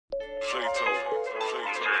Welcome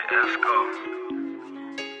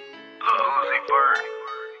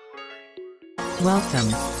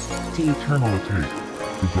to Eternity,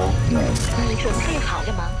 the Dark World.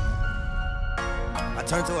 I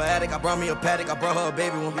turned to an addict, I brought me a paddock, I brought her a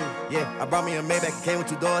baby one. Yeah, I brought me a Maybach, it came with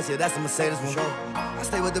 2 doors, yeah, that's a Mercedes one. I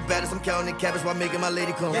stay with the baddest, I'm counting the cabbage while making my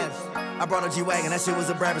lady come. I brought a G-Wagon, that shit was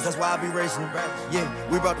a Brabus, that's why I be racing. Yeah,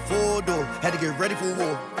 we brought the full door, had to get ready for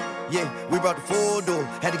war. Yeah, we brought the full door,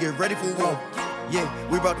 had to get ready for war. Yeah,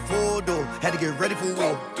 we brought the full door, had to get ready for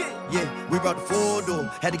war. Yeah, we brought the full door,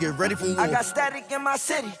 had to get ready for war. I got static in my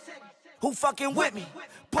city, who fucking with me?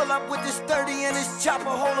 Pull up with this 30 and this chopper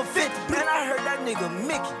hold a 50. Man, I heard that nigga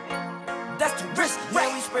Mickey, that's too risky.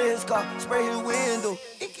 Man, we spray his car, spray his window.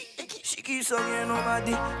 She keeps sucking on my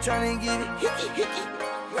dick, trying to get it hickey.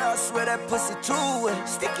 Yeah, I swear that pussy too wet,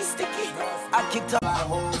 sticky. I kicked up a lot of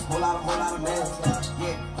hoes, whole lot of men.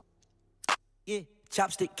 Yeah.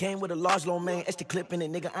 Chopstick came with a large low man, extra clip in it,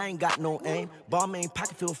 nigga, I ain't got no aim. Ball main,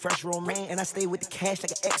 pocket feel fresh, romaine, and I stay with the cash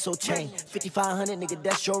like an exo chain. 5,500, nigga,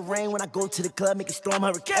 that's your rain. When I go to the club, make it storm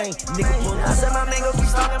hurricane. Nigga, pull up. I said my nigga keep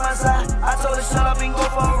stalking my side. I told her shut up and go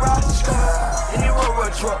for a ride. In your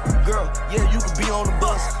road truck, girl, yeah, you could be on the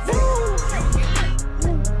bus.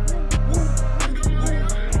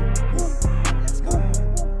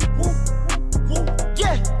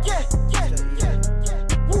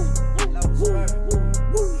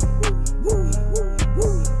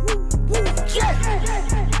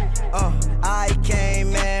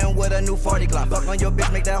 New 40 Glock. Fuck on your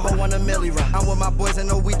bitch, make that hoe want a milli rock. I'm with my boys and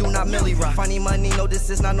no, we do not milli rock. Funny money, no, this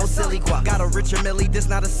is not no silly guap. Got a richer milli, this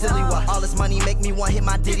not a silly wop. All this money make me want hit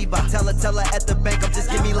my diddy bop. Tell her at the bank, I'm just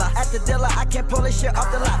give me lock. At the dealer, I can't pull this shit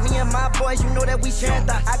off the lot. Me and my boys, you know that we sharing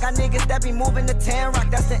thoughts. I got niggas that be moving to Tan Rock.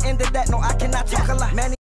 That's the end of that, no, I cannot talk a lot.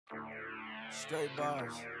 Man, straight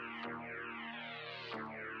bars.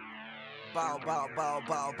 Bow.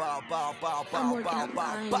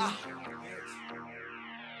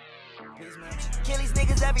 Kill these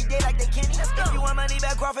niggas every day like they Kenny. If you want money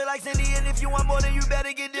back, profit like Cindy. And if you want more, then you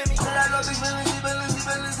better get Demi. I'm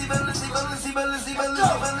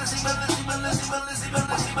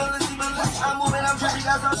moving, I'm trying to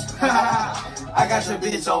got I got your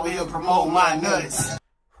bitch over here promoting my nuts.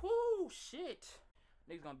 Whoo, shit.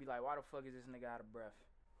 Niggas gonna be like, why the fuck is this nigga out of breath?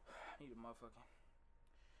 I need a motherfucking.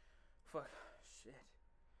 Fuck. Shit.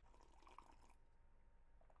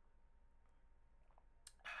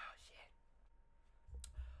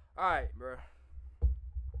 Alright, bro.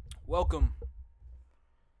 Welcome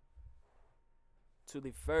to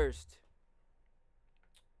the first.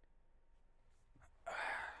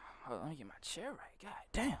 Hold on, let me get my chair right. God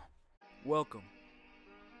damn. Welcome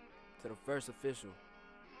to the first official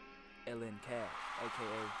LN Cash,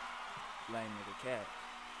 aka Lame Nigga Cash.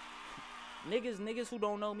 Niggas who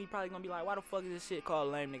don't know me probably gonna be like, why the fuck is this shit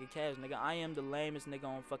called Lame Nigga Cash? Nigga, I am the lamest nigga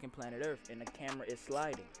on fucking planet Earth, and the camera is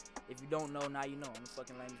sliding. If you don't know, now you know. I'm the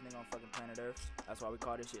fucking lamest nigga on fucking planet Earth. That's why we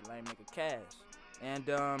call this shit Lame Nigga Cash. And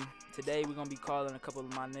today we gonna be calling a couple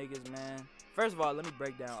of my niggas, man. First of all, let me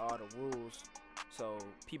break down all the rules, so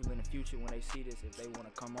people in the future, when they see this, if they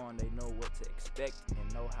wanna come on, they know what to expect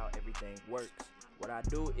and know how everything works. What I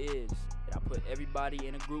do is that I put everybody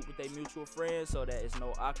in a group with their mutual friends, so that it's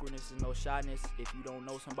no awkwardness and no shyness if you don't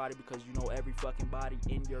know somebody, because you know every fucking body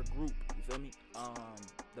in your group. You feel me?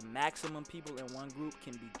 The maximum people in one group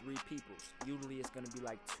can be 3 people. Usually it's gonna be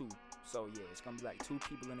like 2. So yeah, it's gonna be like 2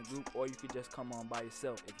 people in a group, or you could just come on by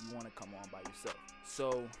yourself if you wanna come on by yourself.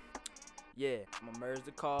 So yeah, I'm gonna merge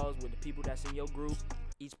the calls with the people that's in your group.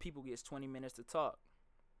 Each people gets 20 minutes to talk.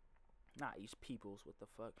 Not each people's, what the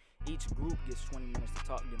fuck. Each group gets 20 minutes to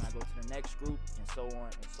talk, then I go to the next group, and so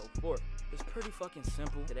on and so forth. It's pretty fucking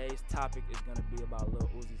simple. Today's topic is gonna be about Lil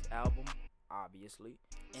Uzi's album, obviously.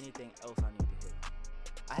 Anything else I need to hit.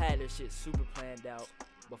 I had this shit super planned out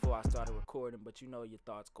before I started recording, but you know your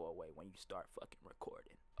thoughts go away when you start fucking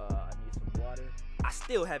recording. I need some water. I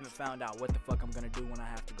still haven't found out what the fuck I'm gonna do when I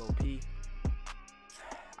have to go pee.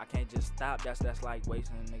 I can't just stop. That's like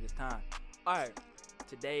wasting a nigga's time. Alright.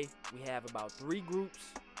 Today, we have about 3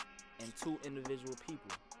 groups and 2 individual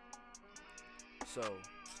people. So,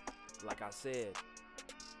 like I said,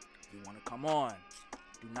 if you want to come on,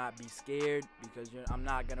 do not be scared, because I'm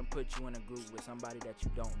not going to put you in a group with somebody that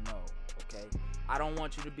you don't know, okay? I don't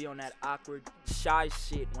want you to be on that awkward, shy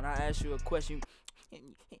shit when I ask you a question.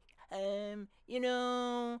 I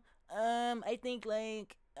think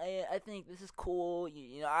like, I think this is cool.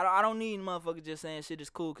 You know, I don't need motherfuckers just saying shit is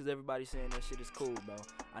cool because everybody's saying that shit is cool, bro.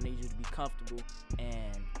 I need you to be comfortable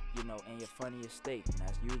and you know, in your funniest state. And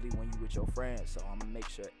that's usually when you with your friends. So I'm gonna make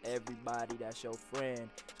sure everybody that's your friend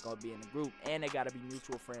is gonna be in the group. And they gotta be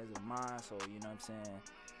mutual friends of mine. So, you know what I'm saying?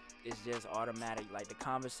 It's just automatic. Like the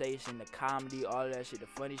conversation, the comedy, all of that shit, the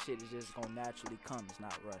funny shit is just gonna naturally come. It's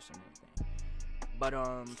not rushing anything. But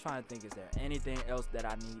I'm trying to think, is there anything else that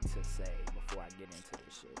I need to say before I get into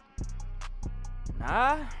this shit?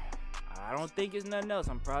 Nah, I don't think it's nothing else.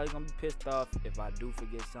 I'm probably gonna be pissed off if I do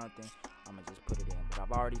forget something. I'm gonna just put it in. But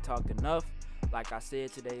I've already talked enough. Like I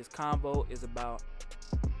said, today's convo is about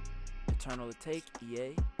Eternal Take,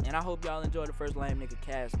 EA. And I hope y'all enjoy the first Lame Nigga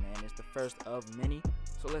cast, man. It's the first of many.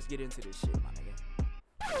 So let's get into this shit, my nigga.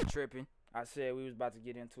 Tripping. I said we was about to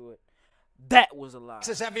get into it. That was a lie.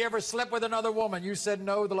 Says, have you ever slept with another woman? You said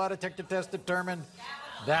no. The lie detector test determined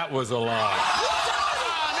that was a lie.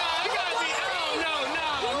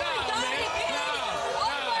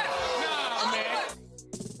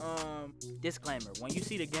 Disclaimer, when you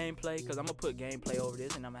see the gameplay, because I'm going to put gameplay over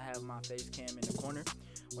this and I'm going to have my face cam in the corner.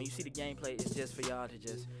 When you see the gameplay, it's just for y'all to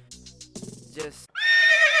just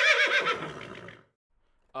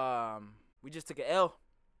we just took an L.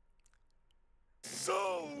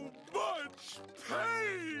 So much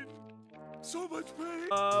pain. So much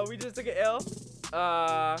pain. We just took an L.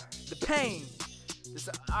 The pain.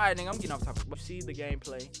 Alright, nigga, I'm getting off topic. But you see the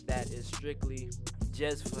gameplay, that is strictly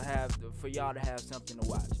just for y'all to have something to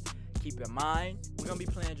watch. Keep in mind, we're gonna be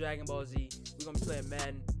playing Dragon Ball Z, we're gonna be playing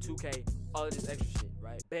Madden, 2K, all of this extra shit,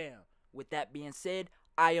 right? Bam. With that being said,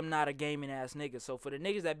 I am not a gaming ass nigga. So for the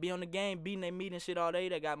niggas that be on the game, beating their meat and shit all day,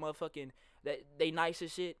 that got motherfucking, that they nice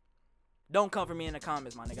as shit, don't come for me in the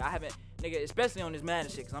comments, my nigga. I haven't, nigga, especially on this Madden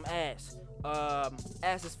shit, cause I'm ass.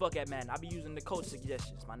 Ass as fuck at Madden. I be using the coach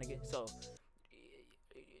suggestions, my nigga. So,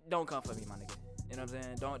 don't come for me, my nigga. You know what I'm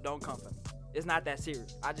saying? Don't come for me. It's not that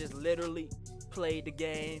serious. I just literally played the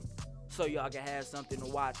game so y'all can have something to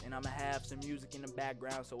watch, and I'm gonna have some music in the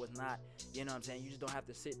background so it's not, you know what I'm saying, you just don't have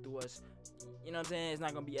to sit through us, you know what I'm saying, it's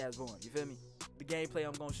not gonna be as boring, you feel me? The gameplay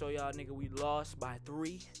I'm gonna show y'all, nigga, we lost by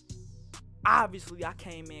 3. Obviously, I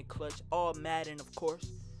came in clutch, all Madden, of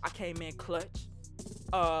course. I came in clutch,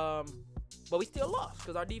 but we still lost,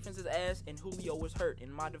 because our defense is ass, and Julio was hurt.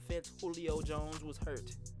 In my defense, Julio Jones was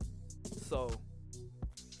hurt, so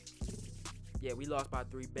yeah, we lost by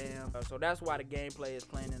 3, bam. So that's why the gameplay is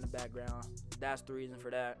playing in the background. That's the reason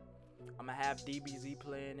for that. I'm gonna have DBZ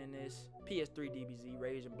playing in this. PS3 DBZ,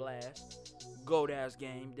 Rage and Blast. Gold ass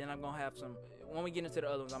game. Then I'm gonna have some, when we get into the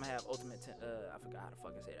other ones, I'm gonna have Ultimate, I forgot how to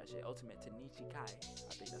fucking say that shit. Ultimate Tenichi Kai.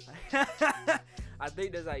 I think that's how, I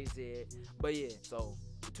think that's how you say it. But yeah, so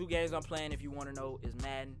the 2 games I'm playing, if you wanna know, is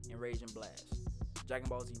Madden and Rage and Blast. Dragon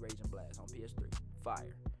Ball Z Rage and Blast on PS3.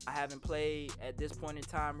 Fire. I haven't played at this point in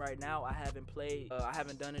time right now. I haven't played, I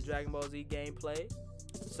haven't done a Dragon Ball Z gameplay.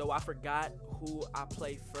 So I forgot who I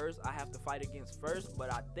play first. I have to fight against first,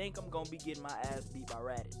 but I think I'm going to be getting my ass beat by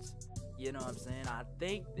Raditz. You know what I'm saying? I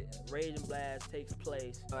think that Rage and Blast takes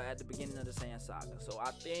place at the beginning of the Saiyan Saga. So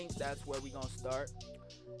I think that's where we're going to start.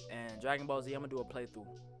 And Dragon Ball Z, I'm going to do a playthrough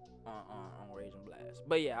on Rage and Blast.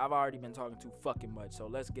 But yeah, I've already been talking too fucking much. So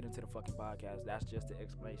let's get into the fucking podcast. That's just the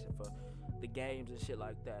explanation for the games and shit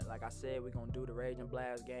like that. Like I said, we're gonna do the Rage and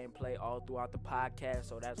Blast gameplay all throughout the podcast,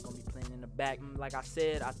 so that's gonna be playing in the back. Like I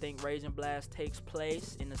said, I think Rage and Blast takes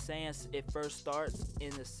place in the Saiyan, it first starts in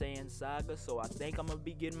the Saiyan Saga, so I think I'm gonna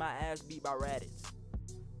be getting my ass beat by Raditz.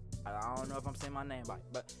 I don't know if I'm saying my name right,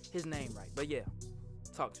 but his name right. But yeah,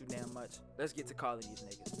 talk too damn much. Let's get to calling these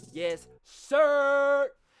niggas. Yes, sir!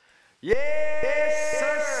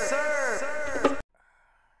 Yes, sir.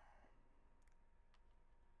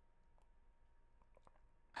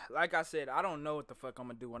 Like I said, I don't know what the fuck I'm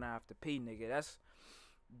gonna do when I have to pee, nigga.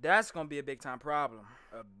 That's gonna be a big time problem.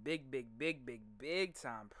 A big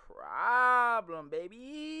time problem, baby.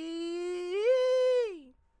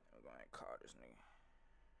 I'm gonna call this nigga.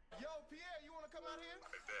 Yo, Pierre, you wanna come out here?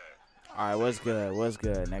 Alright, what's good? What's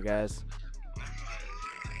good, niggas?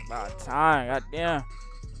 About time, goddamn.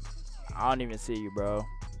 I don't even see you, bro.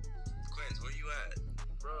 Quince, where you at?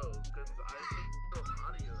 Bro, cause I see those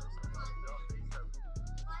audios.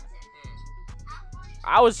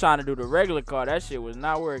 I was trying to do the regular call. That shit was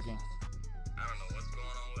not working. I don't know what's going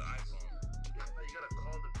on with iPhone. You gotta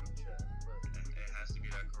call the group chat, but it has to be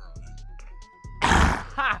that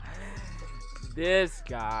Corona. This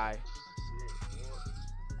guy.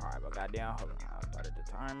 Alright, but goddamn, hold on. I started the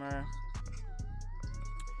timer.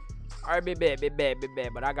 Alright, big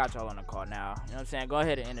bad. But I got y'all on the call now. You know what I'm saying? Go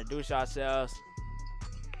ahead and introduce yourselves.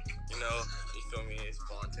 You know, you feel me? It's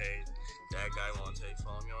Fonte. That guy Fonte.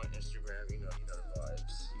 Follow me on Instagram. You know the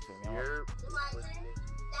vibes. You feel me? You're listening.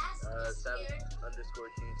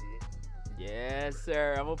 7_cheesy. Yes,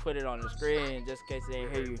 sir. I'm gonna put it on the screen just in case they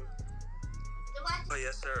ain't hear you. Oh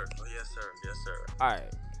yes, sir. Oh yes, sir. Yes, sir. All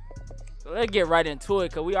right. So let's get right into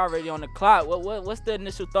it, cause we already on the clock. What's the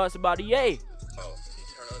initial thoughts about EA? Oh,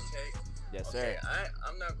 Eternal Take. Yes, Okay, sir.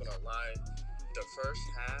 I'm not gonna lie. The first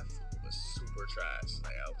half was super trash.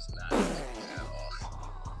 Like I was not enjoying it at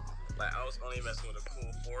all. Like I was only messing with a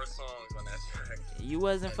cool 4 songs on that track. You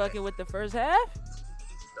wasn't fucking with the first half?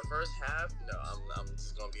 The first half, no. I'm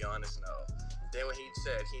just gonna be honest, no. Then when he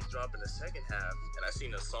said he's dropping the second half, and I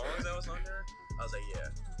seen the songs that was on there, I was like, yeah.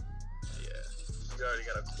 You already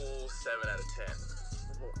got a cool 7 out of 10.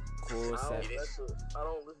 Cool 7. I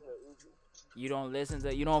don't listen to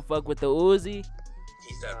Uzi. You don't fuck with the Uzi?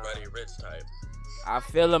 He's that Roddy Rich type. I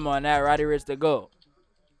feel him on that Roddy Rich to go.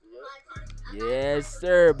 Yes,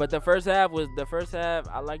 sir. But the first half, I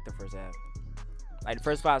like the first half. Like the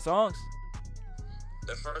first 5 songs?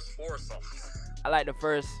 The first 4 songs. I like the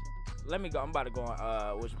first. Let me go. I'm about to go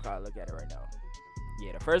on look at it right now.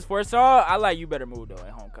 Yeah, the first 4 songs, I like You Better Move though,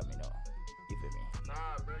 and Homecoming though. You feel me?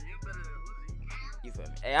 Nah, bro, you better than Uzi. You feel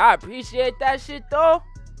me? Hey, I appreciate that shit though.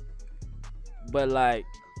 But like,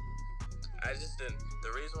 I just didn't.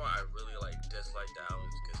 The reason why I really disliked that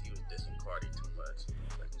was because he was dissing Cardi too much.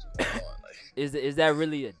 Like, what's going on? Like, is that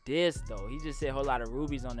really a diss though? He just said a whole lot of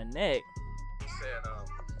rubies on the neck. he said,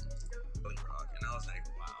 Billy Rock, and I was like,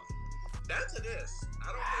 wow, that's a diss. I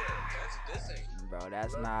don't care. That's dissing. Bro,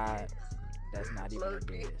 that's not even a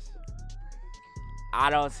diss. I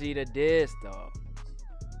don't see the diss though.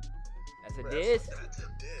 That's a diss. That's a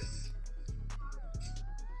diss.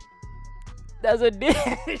 That's a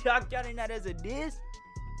diss. Y'all counting that as a diss?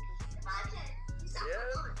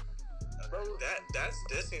 Yeah. Bro, that's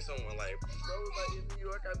dissing someone. Like, bro was like in New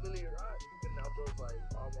York, I Billy Rock, and now bro's like,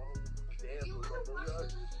 oh my homies, damn, bro, Billy Rock.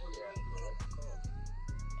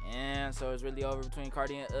 Yeah. And so it's really over between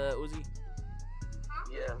Cardi and Uzi.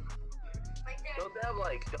 Yeah. Don't they have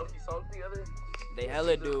W songs together? They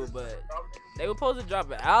hella do, but they were supposed to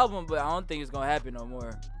drop an album, but I don't think it's gonna happen no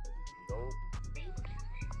more. Nope.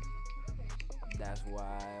 That's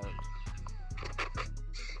wild.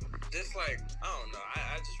 Just I don't know.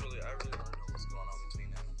 I really don't know what's going on between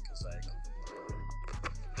them, cause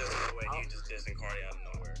there's no way he just dissing Cardi out of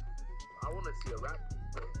nowhere. I want to see a rap.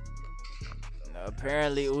 No,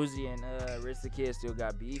 apparently Uzi and Rich the Kid still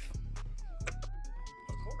got beef. Of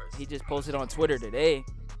course. He just posted on Twitter today,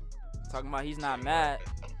 talking about he's not mad.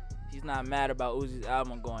 He's not mad about Uzi's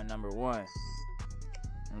album going #1. You know what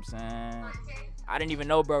I'm saying? I didn't even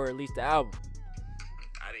know bro released the album.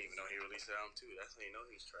 I didn't even know he released the album too. That's how you know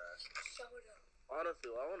he's trash. Honestly,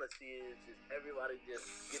 what I want to see is just everybody just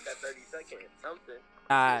get that 30 seconds, something.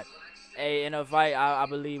 Hey, in a fight, I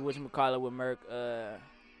believe whatchamacallit with Merc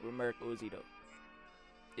Uzi though.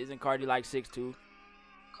 Isn't Cardi like 6'2"?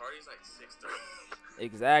 Cardi's like 6'3".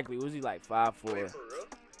 Exactly, Uzi like 5'4". Wait, for real?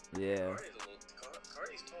 Yeah.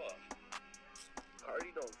 Cardi's tall.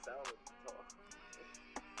 Cardi don't sound tall.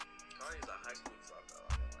 Cardi's a high school dropout.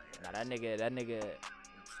 Nah, that nigga,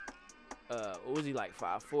 Uzi like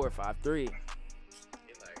 5'4", 5'3".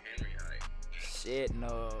 He's like Henry height. Shit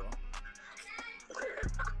no.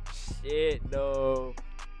 Shit no.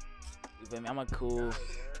 You feel me?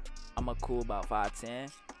 I'm a cool about 5'10".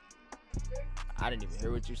 I didn't even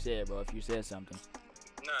hear what you said, bro. If you said something.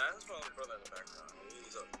 Nah, that's from the brother in the background.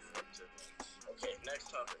 He's up. Okay, next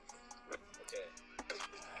topic. Okay.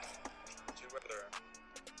 Would you rather?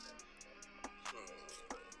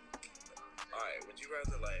 Alright, would you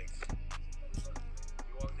rather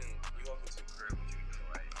you walk into the crib, would you do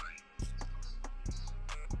right?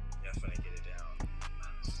 Yeah, finna get it down.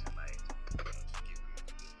 And just give you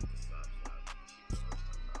the stop, keep the stuff out.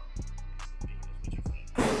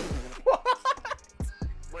 What?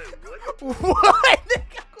 Wait, what? What?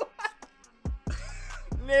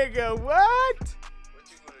 Nigga, what? What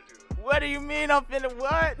you gonna do? What do you mean I'm finna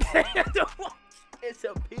what? It's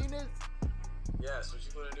a penis? Yes, what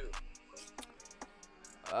you gonna do?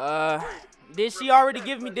 Did she already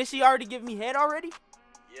give me head already?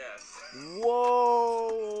 Yes.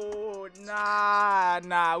 Whoa,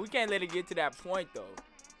 nah, we can't let it get to that point though.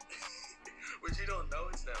 But you don't know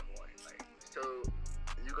it's that point. So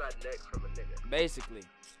you got neck from a nigga. Basically.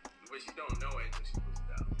 But you don't know it until she puts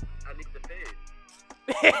it out. I need the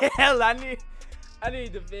fed. Hell, I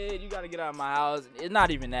need the fed. You gotta get out of my house. It's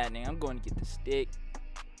not even that, nigga. I'm going to get the stick.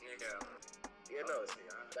 Yeah, no,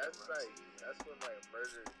 that's when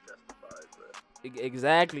murder is justified, bro.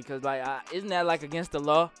 Exactly, cause isn't that against the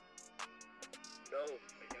law? No,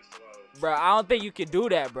 against the law. Bro, I don't think you can do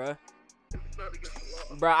that, bro. It's not against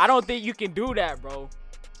the law. Bro, I don't think you can do that, bro.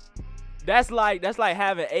 That's like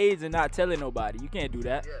having AIDS and not telling nobody. You can't do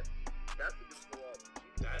that. Yeah, that's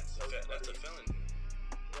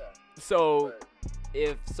So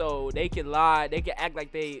if they can lie, they can act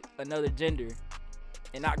like they another gender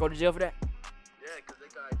and not go to jail for that. Yeah, because they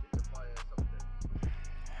got identified as something.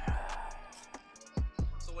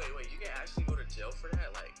 So wait, you can actually go to jail for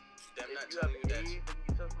that? Like, them If not you have telling you that? AIDS and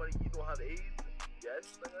you tell somebody you don't have AIDS,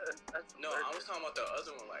 yes, that's No, I was talking about the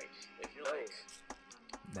other one. Like, if you're like,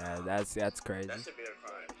 Nah, that's crazy. that should be a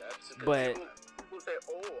crime. That should be But- a crime. people say,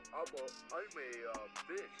 "Oh, I'm a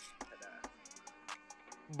bitch," and that.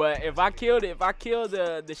 But if I kill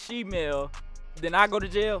the she-male, then I go to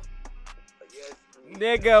jail. Yes,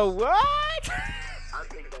 Nigga, what? I'll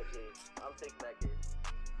take that case. I'll take that case.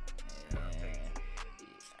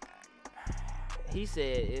 He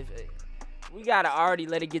said if we gotta already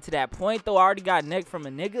let it get to that point though. I already got neck from a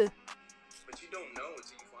nigga. But you don't know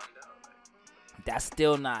until you find out. Like, That's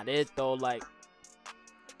still not it though. Like,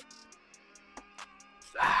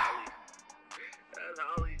 That's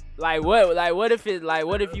Holly. like what? Like what if it? Like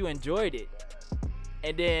what if you enjoyed it,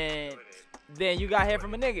 and then you got head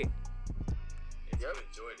from a nigga? if you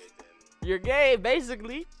enjoyed it, then You're gay,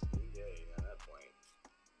 basically. yeah, at that point.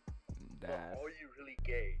 That- Are you really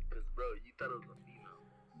gay? Because, bro, you thought it was a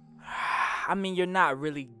female. I mean, you're not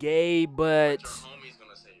really gay, but Your homie's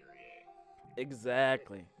gonna say you're gay.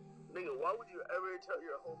 exactly. Nigga, why would you ever tell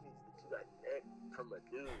your homies that you got neck from a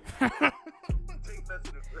dude? Take that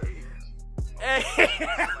to the grave. Hey.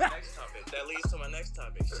 My next topic. That leads to my next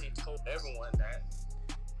topic. She told everyone that.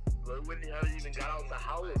 But when he hadn't even got out the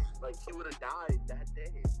house, like, he would have died that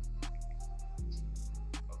day.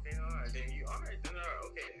 Okay, alright, then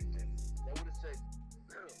okay. Then. They would have said,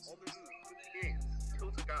 all the dudes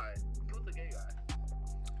killed a guy. Killed a gay guy.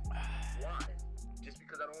 Why? Just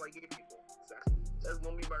because I don't like gay people. That's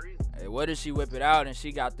gonna be my reason. Hey, what if she whip it out and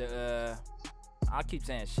she got the I keep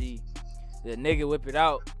saying she. The nigga whip it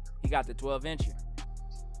out, he got the 12-incher.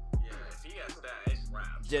 Yeah, if he has that, it's rap.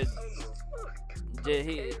 Just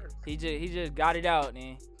he just got it out,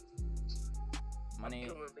 man. Money.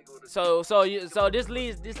 So this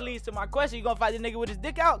leads to my question. You gonna fight the nigga with his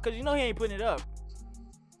dick out? Cause you know he ain't putting it up.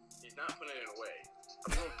 He's not putting it away.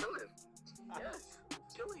 I'm gonna kill him. Yes,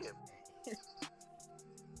 killing him.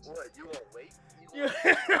 What? You won't wait?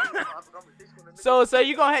 So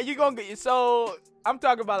you gonna so I'm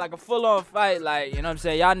talking about like a full on fight, like, you know what I'm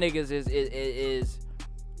saying? Y'all niggas is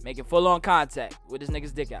making full on contact with this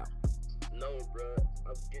nigga's dick out. No, bro.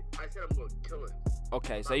 I said I'm gonna kill him.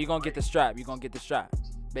 Okay, so you gonna get the strap. You gonna get the strap,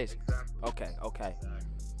 basically. Exactly. Okay.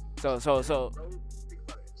 Bro, So think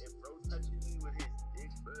about it. If bro touches me with his dick,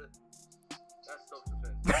 bro, that's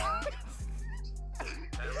self-defense.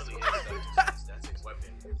 That really is self-defense. That's his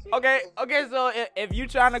weapon. okay. So if you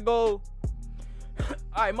trying to go,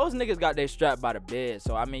 all right, most niggas got their strap by the bed.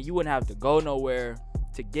 So I mean, you wouldn't have to go nowhere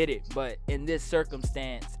to get it. But in this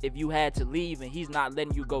circumstance, if you had to leave and he's not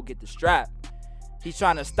letting you go get the strap, he's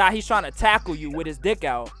trying to stop. He's trying to tackle you with his dick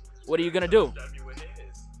out. What are you gonna do?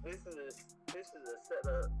 This is a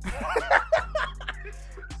setup.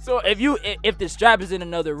 So if the strap is in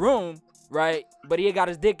another room, right? But he got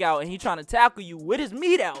his dick out and he trying to tackle you with his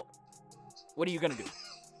meat out, what are you gonna do?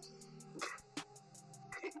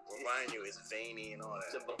 Remind you, it's veiny and all that.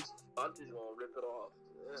 I'm just gonna rip it off.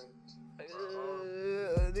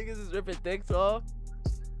 Niggas is ripping dicks off.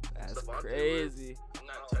 That's crazy. I'm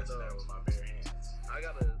not touching that with my bare hands. I'm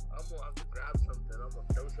gonna have to grab something. I'm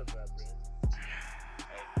gonna throw something at me.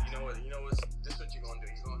 Hey, you know what? This is what you're gonna do.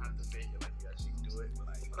 You're gonna have to fake it like you actually do it, but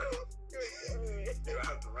like you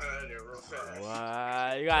have to run out of there real fast.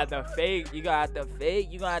 Wow, you got the fake. You got the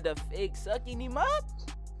fake sucking him up.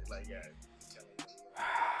 It's like, yeah.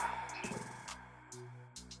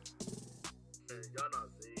 Y'all not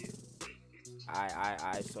safe.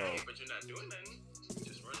 So But you're not doing nothing. You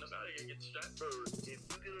just run about it and get strapped. Bro, if you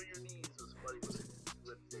get on your knees with somebody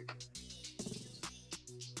with dick.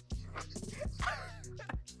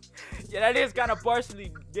 yeah, that is kind of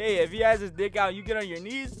partially gay. If he has his dick out, and you get on your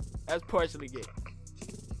knees. That's partially gay.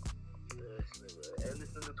 And this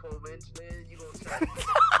is a 12-inch, man. You gonna stack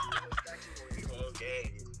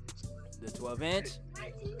Okay. The 12-inch.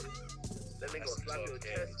 That nigga gonna slap your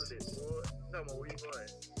chest with it, boy. Tell me where you going.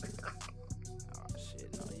 Oh shit,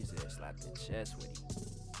 no, you said slap your chest with him.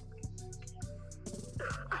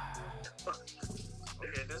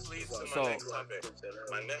 Okay, this leads to So-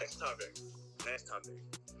 my next topic. Next topic.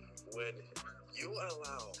 Would you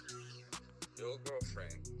allow your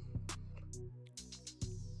girlfriend?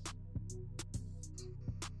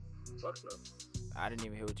 Fuck no. I didn't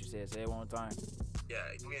even hear what you said. Say it one more time. Yeah,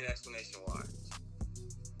 give me an explanation why.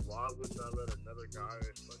 Why would I let another guy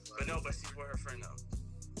fuck my... But no, but she's with her friend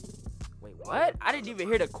though. Wait, what? I didn't even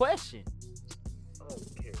hear the question. I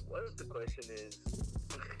don't care what the question is.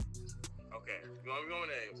 Okay. You want me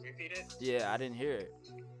to repeat it? Yeah, I didn't hear it.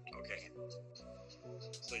 Okay.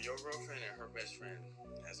 So your girlfriend and her best friend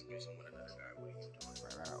has a bitch with another guy. What are you doing?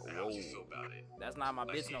 Like, how would you feel about it? That's not my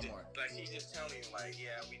bitch no more. Like she's just telling you, like,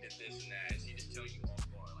 yeah, we did this and that. And she just telling you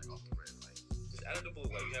off the rip, like just out of the blue,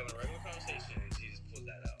 like you having a regular conversation, and she just pulled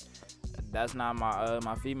that out. That's not my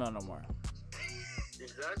my female no more.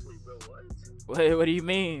 Exactly, bro. What? What do you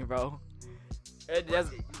mean, bro?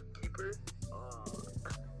 That's You keep her?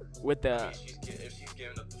 with the. If she's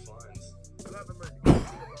giving up the funds. You haven't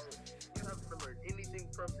learned anything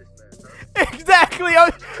from this man, huh? Exactly. I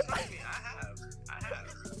have.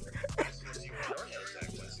 That's what you want to learn,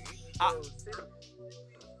 exactly.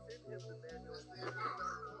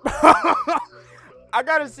 I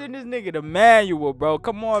gotta send this nigga the manual, bro.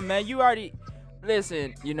 Come on, man. You already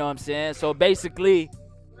listen. You know what I'm saying? So basically,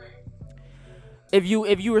 if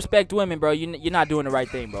you respect women, bro, you're not doing the right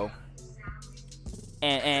thing, bro.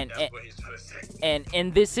 And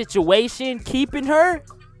in this situation, keeping her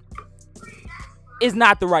is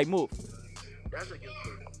not the right move. That's a good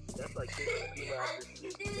thing. That's like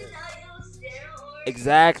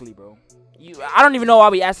Exactly, bro. I don't even know why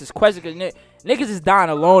we asked this question, because niggas is dying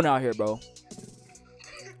alone out here, bro.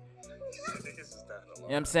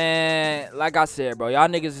 You know what I'm saying? Like I said, bro, y'all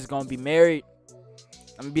niggas is gonna be married.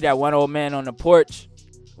 I'm gonna be that one old man on the porch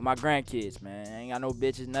with my grandkids, man. I ain't got no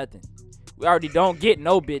bitches, nothing. We already don't get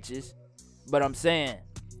no bitches, but I'm saying,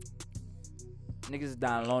 niggas is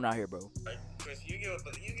dying alone out here, bro. Chris, you give us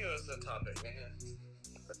a topic, man.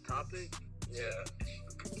 A topic? Yeah.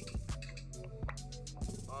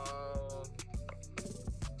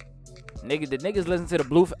 The niggas listen to the the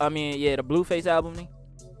Blueface album, nigga.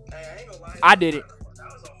 Hey, I ain't gonna lie. I did it.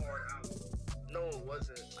 That was a hard album. No, it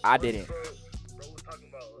wasn't. I didn't. Bro was talking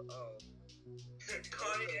about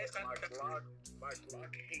my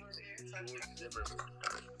Glock hates George Zimmerman.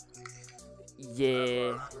 Yeah.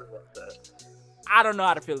 I don't know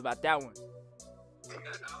how to feel about that one.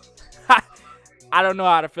 I don't know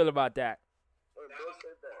how to feel about that. Bro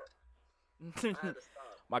said that.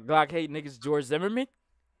 My Glock hate niggas George Zimmerman?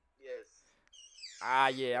 Yes.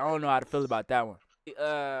 Yeah, I don't know how to feel about that one.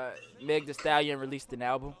 Meg Thee Stallion released an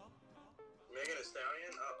album. Megan Thee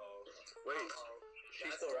Stallion? Uh-oh. Wait.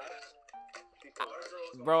 She still raps?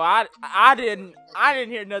 Bro, I didn't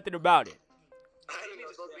hear nothing about it. I think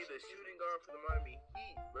it's supposed to be the shooting guard for the Miami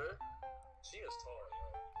Heat, bro. She is tall,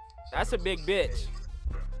 yo. That's a big bitch.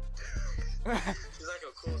 She's like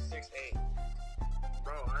a cool 6'8".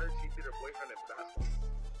 Bro, I heard she beat her boyfriend in basketball.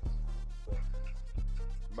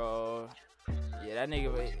 Bro, yeah, that nigga,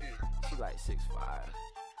 she's like 6'5".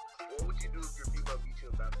 What would you do if your female beat you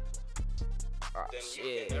in basketball? Then you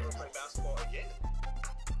Shit. can never play basketball again.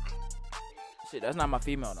 Shit, that's not my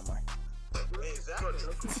female no more. Exactly.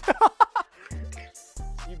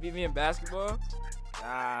 You beat me in basketball?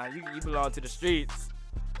 Nah, you belong to the streets.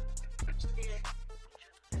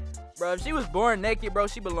 Bro, if she was born naked, bro,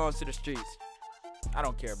 she belongs to the streets. I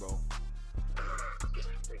don't care, bro.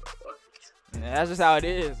 Yeah, that's just how it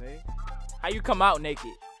is, man. How you come out naked?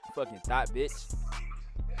 You fucking thought, bitch.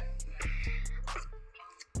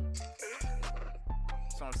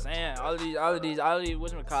 That's what I'm saying. All of these,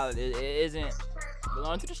 whatchamacallit, it isn't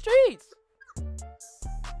belong to the streets.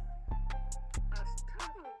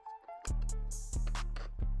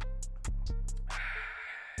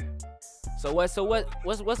 So what's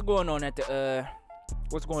going on at the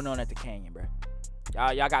canyon, bro?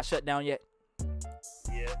 Y'all got shut down yet?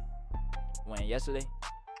 Yeah. When, yesterday?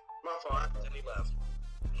 My fault. Then he left.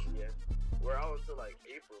 Yeah. We're out until like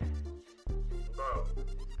April. Bro,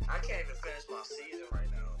 I can't even finish my season right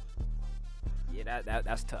now. Yeah,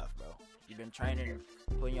 that's tough, bro. You've been training,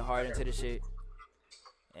 putting your heart into the shit,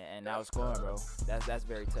 and now it's going, bro. That's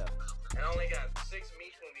very tough. And I only got 6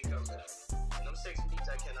 meets when we come back. And them 6 meets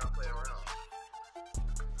I cannot play around.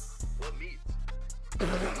 What meat?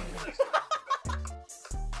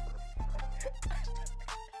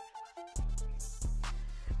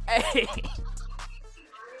 Hey,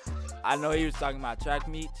 I know he was talking about track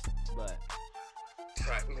meets, but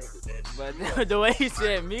Track meets, bitch. but the way he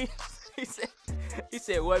said meets, he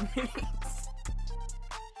said what meets?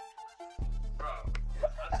 Bro,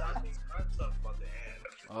 I'm tough about the end.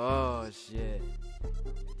 Oh shit.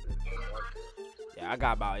 Yeah,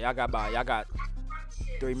 y'all got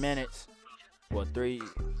 3 minutes. Well, 3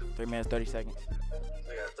 minutes 30 seconds. I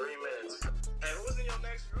got 3 minutes. Hey, who was in your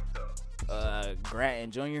next group though? Grant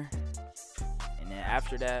and Junior, and then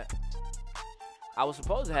after that, I was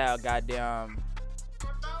supposed to have goddamn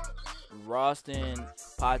Ralston,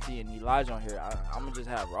 Potty, and Elijah on here. I'm gonna just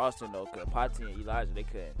have Ralston though, cause Potty and Elijah they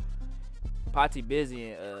couldn't. Potty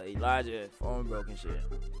busy and Elijah phone broke and shit.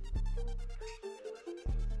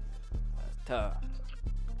 tough.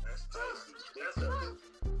 That's tough. Yes, sir.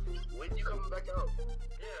 When you coming back out? Yeah,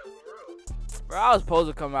 for real. Bro, I was supposed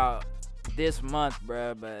to come out this month,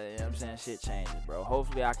 bro, but you know what I'm saying, shit changes, bro.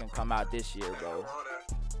 Hopefully I can come out this year, bro.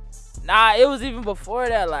 Nah, it was even before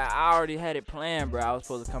that. Like, I already had it planned, bro. I was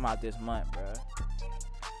supposed to come out this month, bro.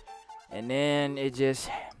 And then it just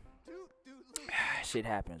shit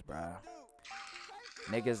happens, bro.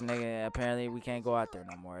 Nigga, apparently we can't go out there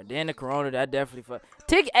no more. Then the corona, that definitely fuck.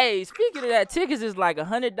 Hey, speaking of that, tickets is like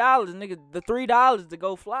 $100, nigga. The $3 to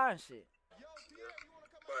go fly and shit.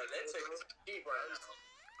 Bro, that ticket's cheap, bro.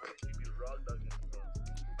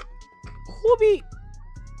 Who be?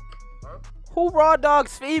 Huh? Who raw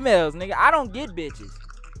dogs females, nigga? I don't get bitches.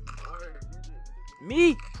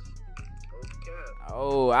 Me?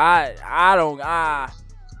 Oh, I don't.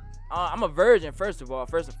 I'm a virgin, first of all,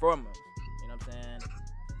 first and foremost. You know what I'm saying?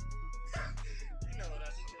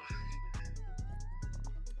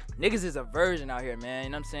 Niggas is a virgin out here, man. You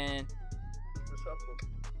know what I'm saying?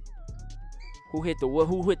 Who hit the what?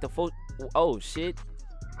 Who hit the foot? Oh shit!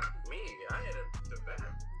 Me, I hit the back.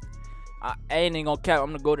 I ain't even gonna cap.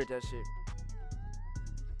 I'm gonna go to that shit.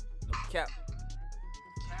 No cap.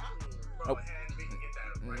 Bro,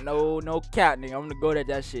 Nope. No cap, nigga. I'm gonna go to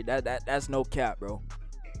that shit. That's no cap, bro. You know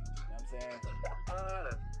what I'm saying?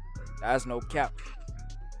 That's no cap.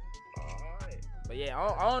 Alright. But yeah,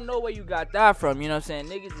 I don't know where you got that from. You know what I'm saying?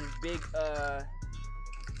 Niggas is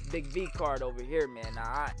big V card over here, man.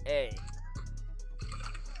 Nah, hey.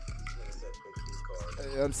 You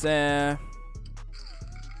know what I'm saying?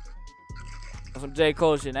 Some J.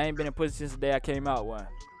 Cole shit. I ain't been in pussy since the day I came out, one.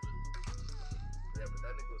 Yeah, but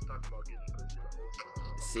that nigga was talking about getting pussy the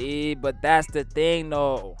whole time. See, but that's the thing,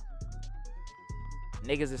 though.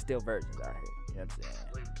 Niggas are still virgins out here. You know what I'm saying?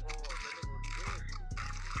 Wait, Paul, that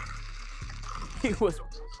nigga was good. He was. The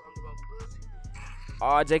whole song about pussy.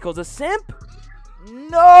 Oh, J. Cole's a simp?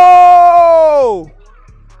 No!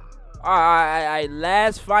 Alright,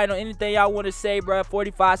 last final. Anything y'all want to say, bro?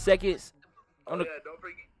 45 seconds. Oh, yeah, don't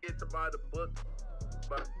forget to buy the book.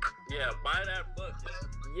 Yeah, buy that book.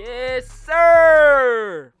 Yes,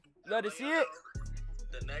 sir! Love to see it.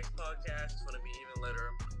 The next podcast is going to be even litter.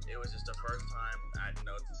 It was just the first time. I didn't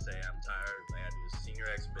know what to say. I'm tired. I had to do senior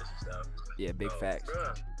exhibition stuff. Yeah, big facts.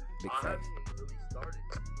 Bruh, Big I facts. haven't really started.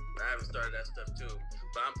 I haven't started that stuff too.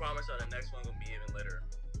 But I promise you the next one will be even litter.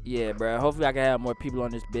 Yeah, bro. Hopefully I can have more people on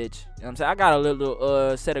this bitch. You know what I'm saying? I got a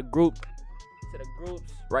little set of groups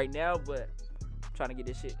right now, but I'm trying to get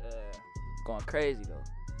this shit going crazy though.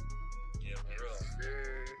 Yeah, for real.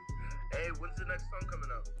 Hey, when's the next song coming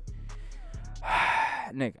out?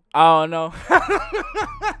 Nigga, I don't know.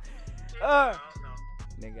 I don't know.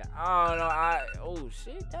 Nigga, I don't know. Oh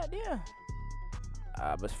shit, goddamn.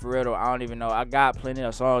 But for real though, I don't even know. I got plenty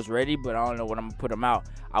of songs ready, but I don't know when I'm gonna put them out.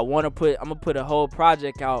 I'm gonna put a whole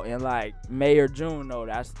project out in like May or June though.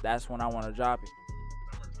 That's when I wanna drop it.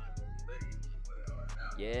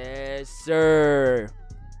 Yes, sir.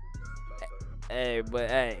 Hey, but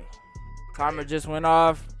hey, timer just went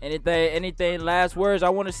off. Anything last words I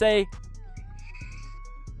wanna say?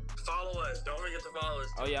 Follow us. Don't forget to follow us.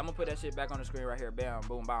 Oh yeah, I'm gonna put that shit back on the screen right here. Bam,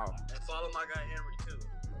 boom, bow. And follow my guy Henry too.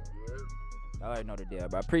 I already know the deal,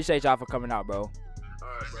 bro. Appreciate y'all for coming out, bro.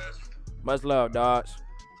 Alright, bro. Much love, dogs.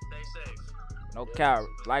 Stay safe. No cap.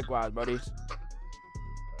 Likewise, buddies.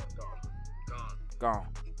 Gone.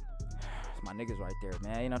 It's my niggas right there,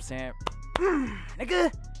 man. You know what I'm saying?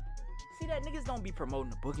 Nigga. See that? Niggas don't be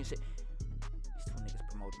promoting the book and shit. These two niggas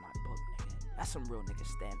promoting my book, nigga. That's some real nigga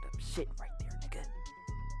stand-up shit right there, nigga.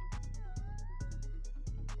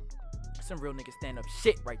 That's some real nigga stand-up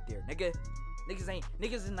shit right there, nigga.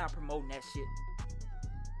 Niggas is not promoting that shit. You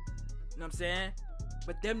know what I'm saying?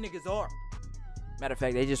 But them niggas are. Matter of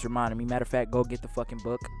fact, they just reminded me. Matter of fact, go get the fucking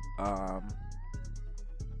book. The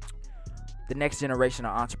Next Generation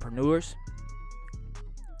of Entrepreneurs.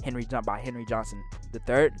 By Henry Johnson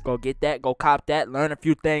III. Go get that. Go cop that. Learn a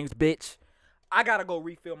few things, bitch. I gotta go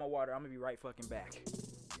refill my water. I'm gonna be right fucking back.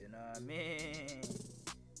 You know what I mean?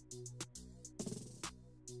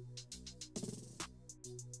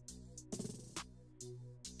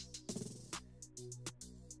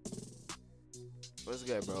 What's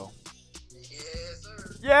good, bro? Yes,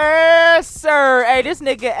 sir. Yes, sir. Hey, this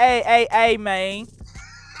nigga, hey, man.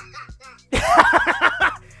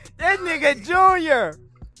 This nigga Junior.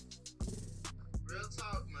 Real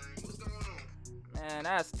talk, man. What's going on? Man,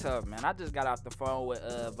 that's tough, man. I just got off the phone with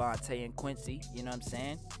Vontae and Quincy. You know what I'm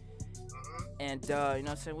saying? And, you know what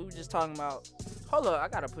I'm saying? We were just talking about... Hold up, I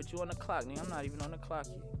gotta put you on the clock, nigga. I'm not even on the clock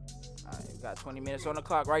yet. Alright, we got 20 minutes on the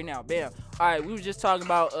clock right now. Bam. Alright, we were just talking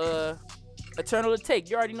about... Eternal to Take.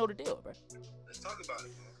 You already know the deal, bro. Let's talk about it,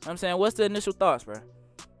 man. I'm saying, what's the initial thoughts, bro?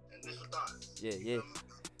 Initial thoughts. Yeah. We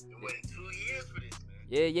waited 2 years for this,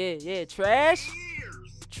 man. Yeah. Trash, 2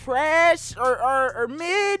 years. trash, or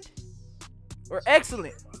mid, or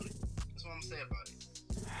excellent. That's what I'm saying about it.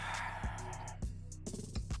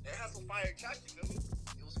 It has some fire tracks, you feel me?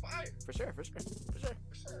 It was fire. For sure. For sure.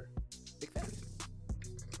 Big facts.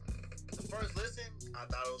 The first listen, I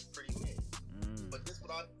thought it was pretty mid. But this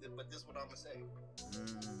what I'm gonna say.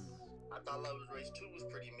 I thought Love Is Race 2 was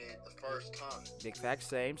pretty mid the first time. Big facts.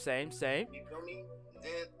 Same. You feel me?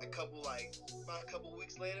 Then about a couple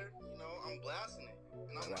weeks later, you know, I'm blasting it.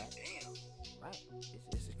 And I'm like, damn. Right.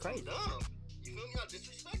 It's crazy. I'm dumb. You feel me? I'm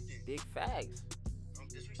disrespected. Big facts. I'm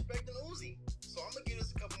disrespecting Uzi. So I'm gonna give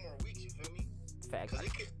this a couple more weeks, you feel me? Facts. Cause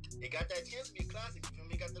it got that chance to be a classic, you feel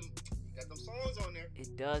me? Got them songs on there.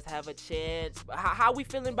 It does have a chance. But how we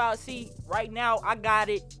feeling about? See, right now I got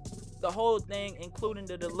it, the whole thing, including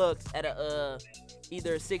the deluxe, at a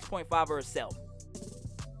either a 6.5 or a self.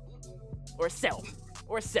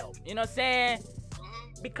 You know what I'm saying?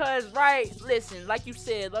 Because listen, like you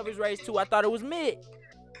said, Love Is Race 2, I thought it was mid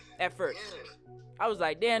at first. I was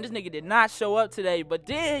like, damn, this nigga did not show up today. But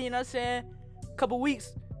then, you know what I'm saying, a couple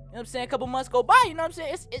weeks, you know what I'm saying, a couple months go by, you know what I'm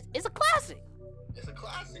saying, it's a classic. It's a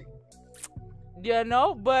classic. You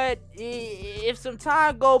know, but if some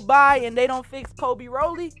time go by and they don't fix Kobe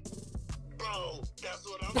Rowley, bro, that's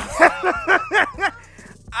what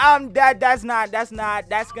I'm saying.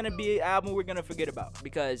 that's gonna be an album we're gonna forget about,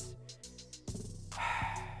 because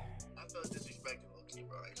I felt disrespected, low-key,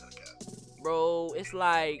 bro. I ain't gonna cap. Bro, it's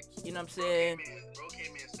like, you know what I'm saying? Bro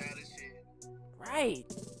came in sad as shit. Right.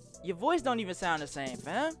 Your voice don't even sound the same,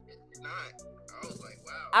 fam. It's not. I was like,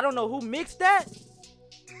 wow. I don't know who mixed that.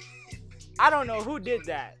 I don't know who did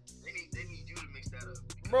that. They need you to mix that up.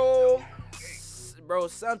 Bro,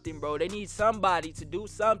 something, bro. They need somebody to do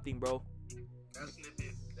something, bro. That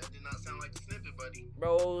snippet, that did not sound like the snippet, buddy.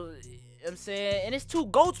 Bro, you know what I'm saying? And it's two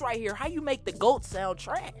goats right here. How you make the goat sound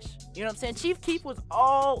trash? You know what I'm saying? Chief Keef was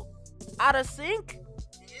all out of sync.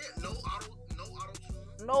 Yeah, no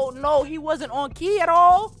auto-tune. No, he wasn't on key at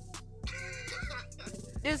all.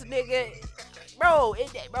 This nigga, bro,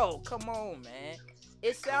 come on, man.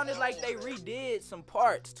 It sounded like they redid some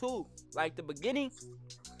parts too. Like the beginning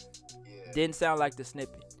didn't sound like the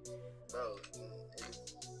snippet. Bro.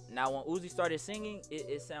 Now when Uzi started singing,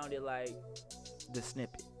 it sounded like the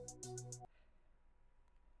snippet.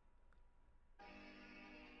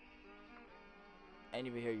 I didn't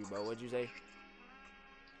even hear you, bro. What'd you say?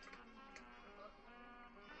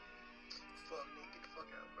 Fuck, nigga, get the fuck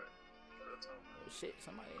out, bro. Oh, shit,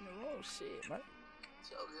 somebody in the room. Shit, man.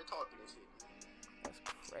 So over here talking and shit. That's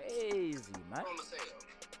crazy, man. I'm gonna say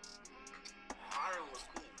though, Myron was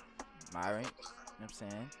cool. Myron, you know what I'm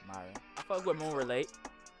saying? Myron. I fuck with Moon Relate,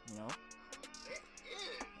 you know? Yeah. You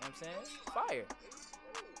know what I'm saying? Fire.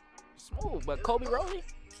 Smooth, but Kobe Rowley?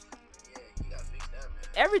 Yeah, you gotta fix that, man.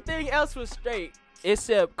 Everything else was straight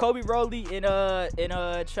except Kobe Rowley and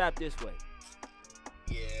Trap This Way.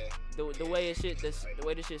 Yeah. The way the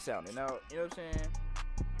way this shit sounded. Now, you know what I'm saying?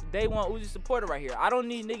 They want Uzi supporter right here. I don't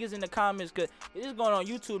need niggas in the comments, cause it is going on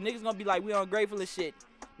YouTube. Niggas gonna be like, we ungrateful and shit.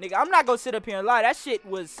 Nigga, I'm not gonna sit up here and lie. That shit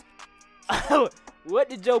was what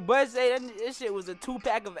did Joe Bud say? This shit was a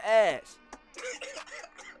 2-pack of ass.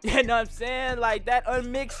 You know what I'm saying? Like that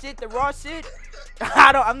unmixed shit, the raw shit.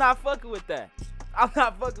 I'm not fucking with that.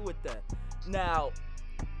 Now,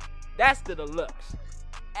 that's the deluxe.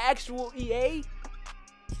 Actual EA,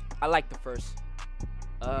 I like the first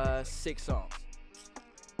 6 songs.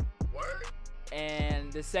 Word?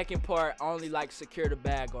 And the second part, I only like Secure the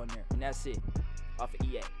Bag on there. And that's it. Off of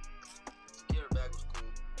EA. Secure the Bag was cool.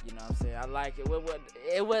 You know what I'm saying? I like it.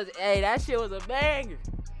 Hey, that shit was a banger.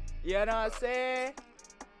 You know what I'm saying?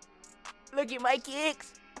 Look at my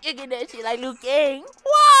kicks. You get that shit like Luke King.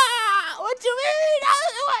 Wow! What you mean? That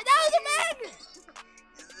was a banger.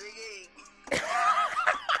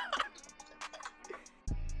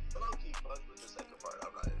 Low-key fucked with the second part.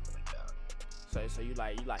 I'm not even gonna count. So you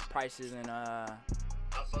like Prices and I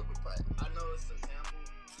fuck with Price. I know it's a sample.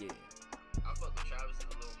 Yeah. I fuck with Travis a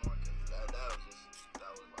little more because that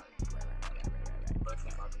was like Right. Bucky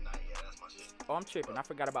Marvin Knight. Yeah, that's my shit. Oh, I'm tripping. I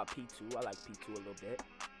forgot about P2. I like P2 a little bit.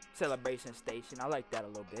 Celebration Station. I like that a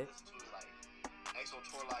little bit. Listen to it like EXO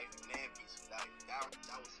Tour Life and Man Piece. That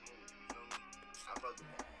was smooth. You feel me? I fuck with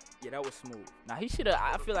that. Yeah, that was smooth. Now I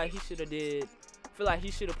feel like he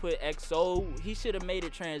should have put EXO. He should have made a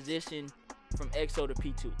transition from EXO to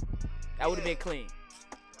P2. That would have been clean.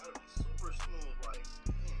 That would be super smooth. Like,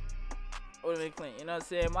 Would have been clean. You know what I'm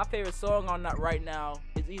saying? My favorite song on that right now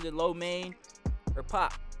is either Low Main or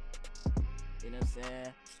Pop. You know what I'm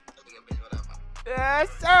saying? Yes,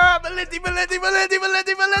 sir. Balenci. Balenci.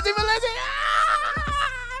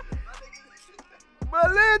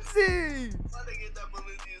 My nigga get that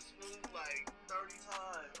Balenci smooth like 30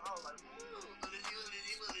 times. I was like,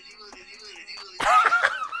 Balenci.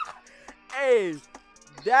 Hey,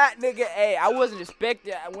 that nigga, hey, I wasn't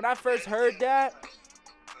expecting. When I first heard that,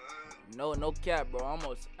 no cap, bro.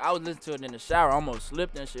 I was listening to it in the shower. I almost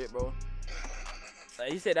slipped and shit, bro.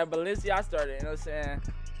 Like, he said that Balenci, I started, you know what I'm saying?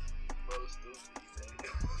 Bro, stupid, he said.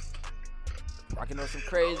 Rocking on some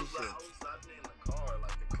crazy I was shit. driving in the car,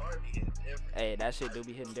 like the car be hitting different. Hey, that shit do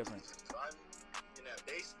be hitting different. Driving in that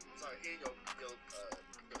bass, start hitting your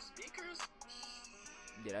speakers.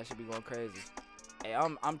 Yeah, that should be going crazy. Hey,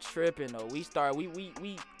 I'm tripping though. We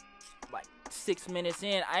like 6 minutes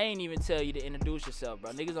in. I ain't even tell you to introduce yourself,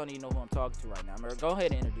 bro. Niggas don't even know who I'm talking to right now. Man, go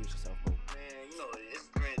ahead and introduce yourself, bro. Man, you know it's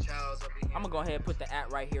Grand Child's up in here. I'm gonna go ahead and put the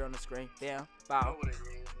app right here on the screen. Damn. I Bow. know what it is,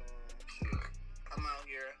 man. Shit. I'm out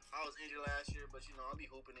here. I was injured last year, but you know I'll be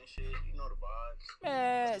hooping and shit. You know the vibes.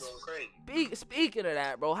 Man, It's going crazy. speaking of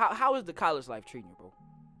that, bro, how is the college life treating you, bro?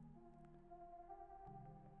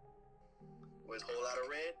 Was a whole lot of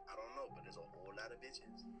red? I don't know, but there's a whole lot of bitches.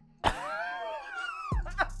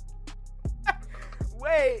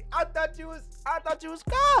 Wait, I thought you was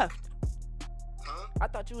cuffed. Huh? I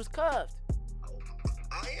thought you was cuffed.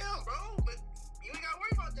 I am, bro, but you ain't gotta worry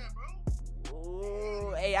about that, bro.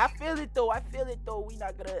 Ooh, hey, I feel it though. We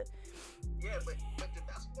not gonna. Yeah, but the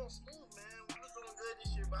basketball's smooth, man. We was doing good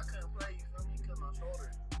this year, but I couldn't play. You feel me? Because my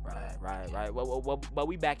shoulder. Right. Well, but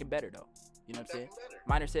we back and better though. You know what I'm saying?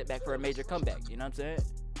 Minor setback for a major comeback. You know what I'm saying?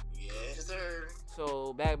 Yes, sir.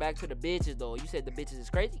 So back to the bitches though. You said the bitches is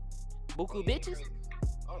crazy. Buku bitches.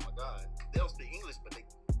 Oh my God, they don't speak English, but they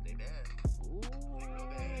bad.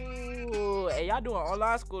 Ooh, hey, y'all doing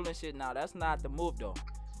online school and shit now. That's not the move though.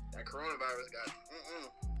 That coronavirus got.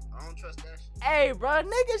 I don't trust that shit. Hey, bro,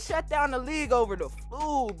 niggas shut down the league over the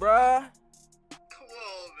flu, bruh. Come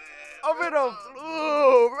on, man. Over Bro, the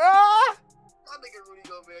flu, bruh. My nigga Rudy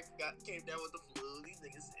Gobert came down with the flu. These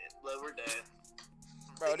niggas said, "Blood, we're done."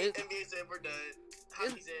 Bro, this NBA said we're done.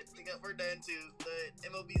 Hockey said, "Nigga, we're done too." But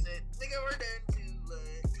MLB said, "Nigga, we're done too." But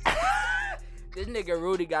this nigga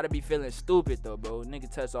Rudy gotta be feeling stupid though, bro. Nigga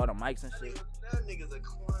touched all the mics and shit. that nigga's a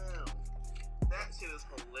clown. That shit is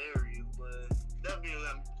hilarious, but that video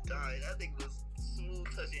got me dying. That nigga was smooth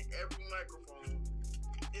touching every microphone.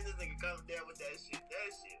 Then this nigga coming down with that shit.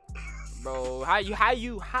 Bro, how do you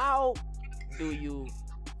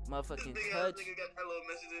motherfucking This touch? nigga got that little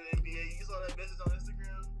message in the NBA. You saw that message on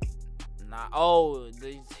Instagram? Nah, oh,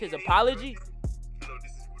 his apology? Hello,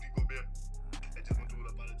 this is Rudy Gobert. I just want to do an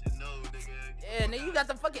apology. No, nigga. Yeah, nigga, you got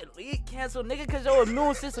the fucking league canceled, nigga, cause your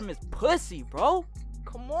immune system is pussy, bro.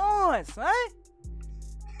 Come on, son.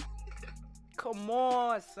 Come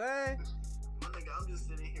on, son. My nigga, I'm just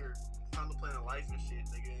sitting here contemplating life and shit,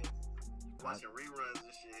 nigga. Watching reruns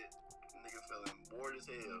and shit. Nigga feeling bored as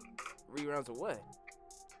hell. Reruns of what?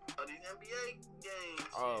 Of these NBA games.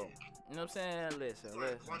 Oh, shit. you know what I'm saying? Listen.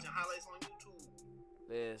 Watching highlights on YouTube.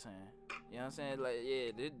 Listen. You know what I'm saying? Like,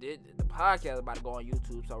 yeah, the podcast about to go on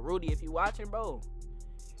YouTube. So, Rudy, if you watching, bro.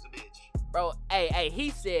 He's a bitch. Bro, hey,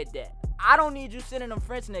 he said that. I don't need you sending them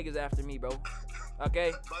French niggas after me, bro.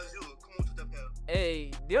 Okay? Bonjour, comment tu t'appelles?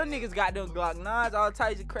 Hey, them niggas got them Glock 9s, all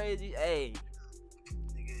types of crazy. Hey.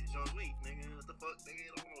 Nigga, Jean-Louis, nigga. What the fuck, nigga?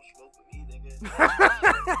 Don't want to smoke with me, nigga.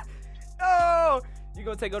 Oh, you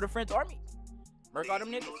gonna take over the French army? Murk all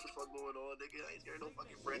them You niggas? know what the fuck going on, nigga? I ain't scared of no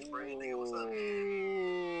fucking French brain, nigga. What's up?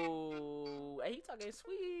 Ooh. Hey, he talking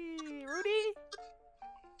sweet, Rudy.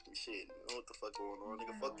 Shit, you know what the fuck going on,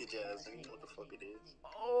 nigga? Fuck the Jazz, nigga. You know what the fuck it is.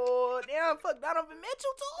 Oh, damn, fuck Donovan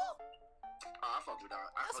Mitchell, too? Oh, I fuck with that.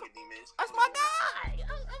 I fuck with D-Mitch. That's my guy.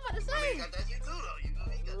 I'm about to I say. mean, got that shit too, though. You know,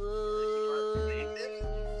 you got stay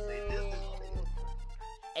distance, nigga.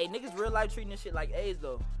 Hey, niggas real life treating this shit like AIDS,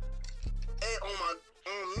 though. Hey, on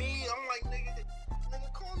me, I'm like, nigga,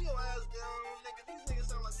 calm your ass down, nigga. These niggas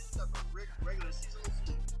sound like they got the regular season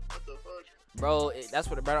flu. What the fuck? Bro, that's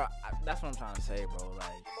what I'm trying to say, bro. Like,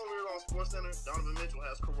 I'm over here on SportsCenter. Donovan Mitchell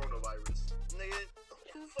has coronavirus. Nigga,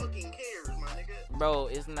 who fucking cares, my nigga? bro,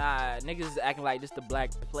 it's not. Niggas is acting like this the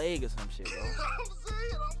Black Plague or some shit, bro. I'm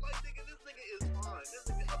saying, I'm like, nigga, this nigga is fine. This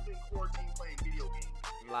nigga, I've been quarantined playing video games.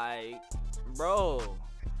 Like, bro,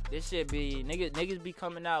 this shit be niggas be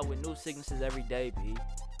coming out with new sicknesses every day, b.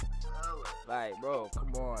 Like, bro,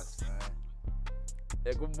 come on, son.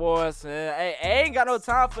 Hey, come on, son. Hey, I ain't got no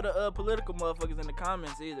time for the political motherfuckers in the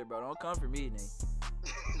comments either, bro. Don't come for me, nigga.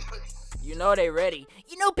 You know they ready.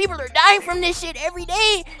 You know people are dying from this shit every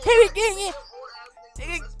day.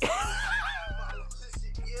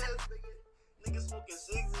 Nigga smoking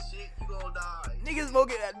cigs and shit, you gonna die. Niggas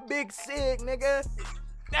smoking that big cig, nigga.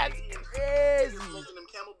 That's You're crazy. smoking them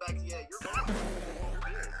Camelbacks. Yeah, you're gone.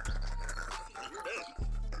 You're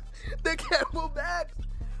dead. The Camelback.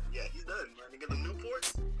 Yeah, he's done, man. Nigga, the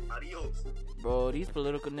Newports. Adios. Bro, these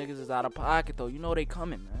political niggas is out of pocket though. You know they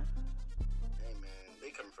coming, man. Hey, man, they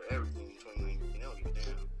coming for everything in 2019. They don't give a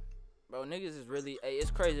damn. Bro, niggas is really, hey,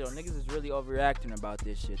 it's crazy though. Niggas is really overreacting about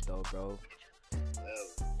this shit though, bro.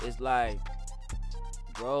 It's like,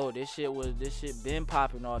 bro, this shit been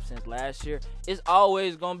popping off since last year. It's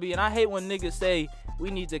always gonna be, and I hate when niggas say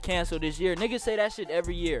we need to cancel this year. Niggas say that shit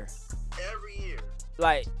every year. Every year.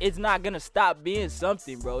 Like, it's not gonna stop being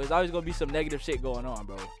something, bro. It's always gonna be some negative shit going on,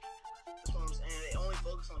 bro. That's what I'm saying. They only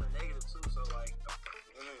focus on the negative too. So like,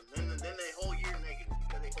 then they whole year negative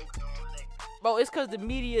because they focus on the negative. Bro, it's cause the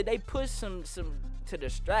media, they push some to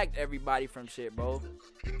distract everybody from shit, bro.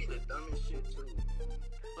 It be the dumbest shit too.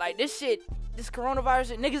 Like this shit, this coronavirus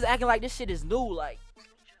shit, niggas acting like this shit is new, like.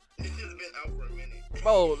 It's just been out for a minute.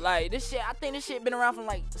 Bro, like this shit, I think this shit been around from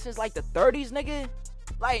like since like the 30s, nigga.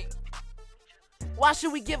 Like, why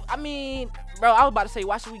should we give? I mean, bro, I was about to say,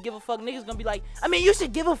 why should we give a fuck? Niggas gonna be like, I mean, you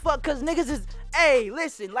should give a fuck, cause niggas is. Hey,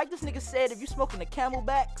 listen, like this nigga said, if you smoking the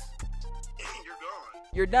Camelbacks, You're gone.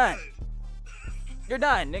 you're done. You're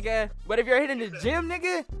done, nigga. But if you're hitting the gym,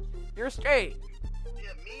 nigga, you're straight,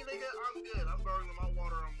 Yeah, me, nigga, I'm good. I'm gargling my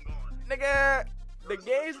water. I'm gone. nigga. The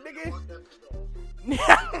gays, nigga.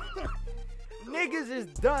 Niggas is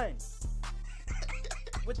done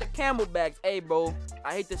with the Camelbacks. Hey, bro,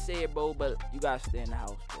 I hate to say it, bro, but you gotta stay in the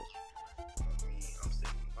house, bro. I'm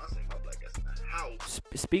saying my black ass in the house.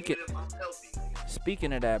 Speaking Even if I'm healthy, nigga.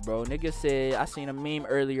 Speaking of that, bro, niggas said, I seen a meme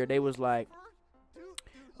earlier. They was like,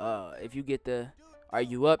 if you get the "Are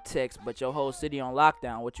you up?" text, but your whole city on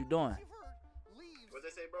lockdown, what you doing? What they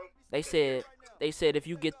say, bro? They said if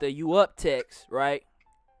you get the "You up?" text, right,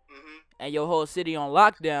 Mm-hmm. and your whole city on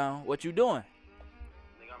lockdown, what you doing?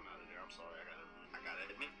 Nigga, I'm out of there. I'm sorry. I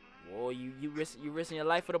gotta admit. Well, you risking your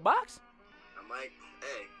life for the box? I'm like,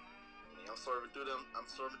 hey, I'm swerving through them. I'm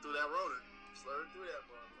swerving through that rotor. Swerving through that,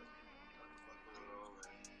 bro.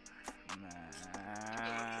 Nah.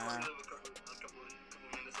 A couple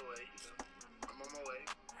minutes away. You know? I'm on my way.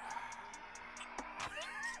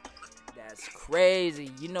 That's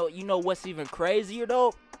crazy. You know what's even crazier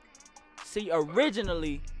though? See,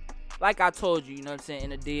 originally, like I told you, you know what I'm saying, in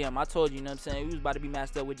the DM, I told you, you know what I'm saying, we was about to be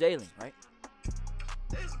matched up with Jalen, right?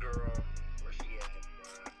 This girl, where she at,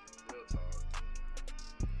 bro? Real talk.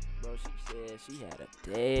 Bro, she said she had a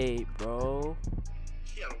date, bro.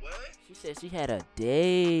 She had a what? She said she had a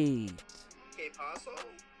date. Que paso?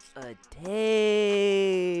 A Sent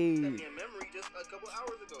date. me a memory just a couple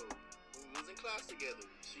hours ago. When we was in class together.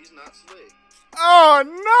 She's not slick. Oh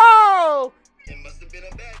no! It must have been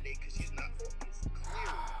a bad day because she's not focused. Clearly.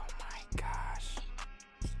 Oh my gosh.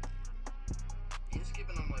 You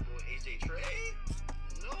skipping on my boy Hjtray?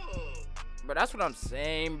 No. Bro, that's what I'm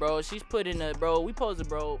saying, bro. She's put in a, bro, we posted,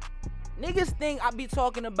 bro. Niggas think I be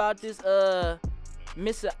talking about this,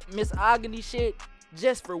 misogyny shit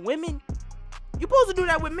just for women. You supposed to do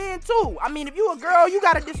that with men too. I mean, if you a girl, you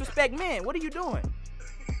gotta disrespect men. What are you doing?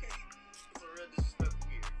 It's a real disrespectful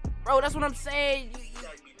here. Bro, that's what I'm saying. You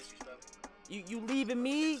gotta be disrespectful. You leaving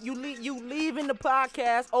me? You leaving the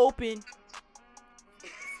podcast open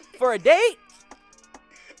for a date?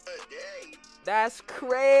 A day. That's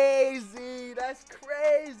crazy. That's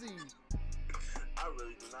crazy. I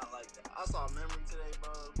really do not like that. I saw a memory today,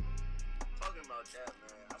 bro. Talking about that,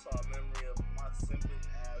 man. I saw a memory of my simping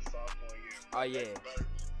ass sophomore year. Oh yeah.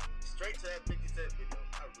 Straight to that 50 Cent video.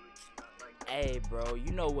 I really do not like that. Hey, bro,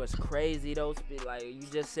 you know what's crazy though? Like, you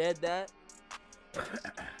just said that.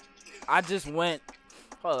 I just went.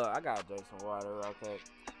 Hold on, I gotta drink some water real quick.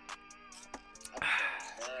 Bad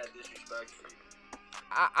disrespectful.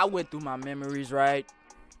 I went through my memories, right?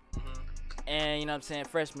 Mm-hmm. And you know what I'm saying,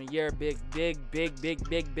 freshman year, big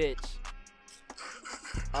bitch.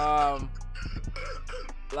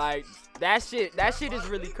 Like that shit is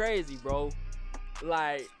really crazy, bro.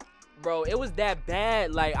 Like, bro, it was that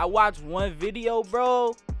bad. Like, I watched one video,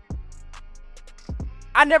 bro.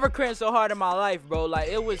 I never cringed so hard in my life, bro. Like,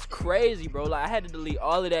 it was crazy, bro. Like, I had to delete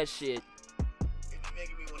all of that shit. It be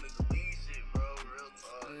making me want to delete shit, bro. Real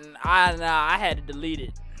talk. I had to delete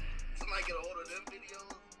it. Somebody get a hold of them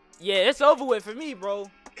videos? Yeah, it's over with for me, bro.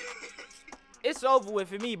 It's over with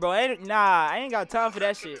for me, bro. I ain't got time for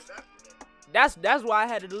that shit. That's why I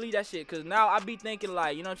had to delete that shit. Cause now I be thinking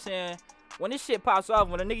like, you know what I'm saying? When this shit pops off,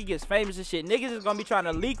 when a nigga gets famous and shit, niggas is gonna be trying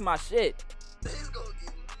to leak my shit. He's gonna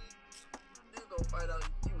get leaked. He's gonna find out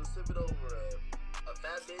he was sipping over a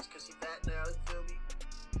fat bitch cause she fat now, you feel me?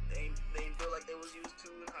 They ain't feel like they was used to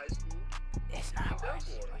in high school.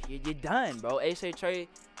 You're done, bro. Hjtray,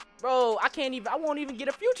 bro. I won't even get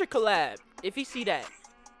a Future collab if he see that. Is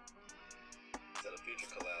that a future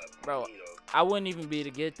collab? Bro, I wouldn't even be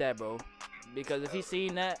to get that, bro. Because if he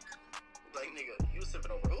seen that. Like, nigga, you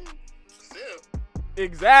sipping over who? Sip.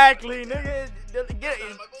 Exactly, nigga.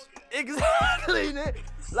 Exactly, nigga.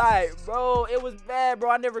 Like, bro, it was bad, bro.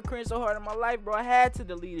 I never cringed so hard in my life, bro. I had to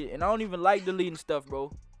delete it. And I don't even like deleting stuff,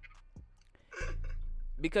 bro.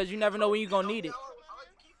 Because you never know when you're gonna need it. I like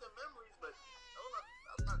to keep the memories, but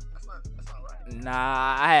that's not right.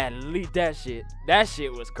 Nah, I had to delete that shit. That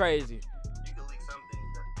shit was crazy. You can leak something.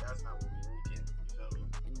 That's not what we leaking. You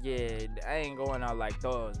feel me? Yeah, I ain't going out like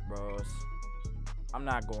those, bros. I'm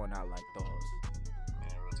not going out like those.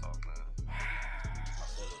 Man, real talk, man. I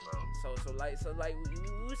feel it, bro. So like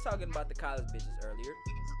we was talking about the college bitches earlier.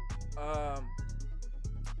 I'm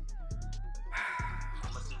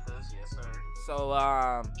gonna see this, yes, sir. So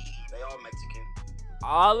They all Mexican.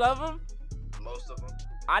 all of them. Most of them.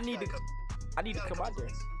 I need to come out there.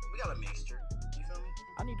 We got a mixture. You feel me?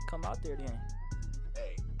 I need to come out there then.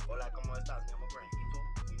 Hey, hola, ¿cómo estás, mi amor?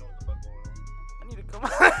 You know what the fuck going on? I need to come.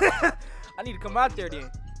 I need to come out there then. Yeah,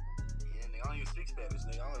 nigga, I don't even speak Spanish,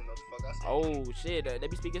 nigga. I don't even know what the fuck I say. Oh shit, they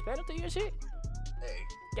be speaking Spanish to you and shit. Hey.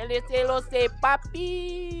 Que le se lo se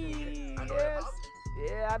papi. I know that, Yes. Pops.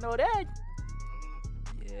 Yeah, I know that.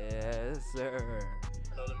 Mhm. Yes, sir.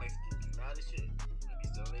 I know the Mexicans be mad as shit. They be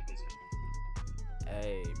still they bitches.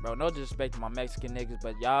 Hey, bro, no disrespect to my Mexican niggas,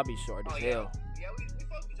 but y'all be short as Oh, hell. yeah, we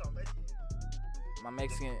fuck with y'all Mexicans.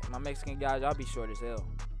 My Mexican guys, y'all be short as hell.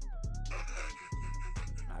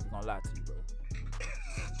 I'm not gonna lie to you, bro.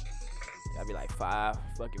 Y'all be like 5,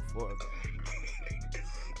 fucking 4, bro.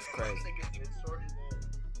 It's crazy. Niggas is short as hell.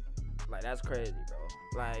 Like, that's crazy, bro.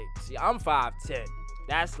 Like, see, I'm 5'10".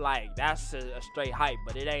 That's a straight height,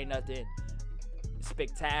 but it ain't nothing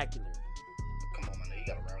spectacular. Come on, man. You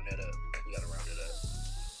gotta round that up. You gotta round it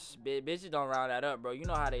up. Bitches don't round that up, bro. You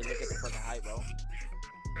know how they look at the fucking height, bro.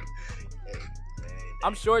 Hey, man.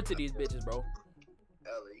 I'm short to these bitches, bro.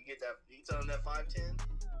 Hell, you get that? You tell them that 5'10"?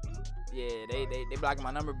 Yeah, they blocking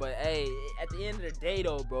my number, but hey, at the end of the day,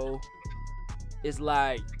 though, bro, it's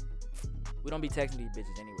like we don't be texting these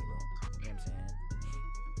bitches anyway, bro. You know what I'm saying?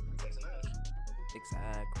 Texting us.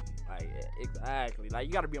 Exactly. Like,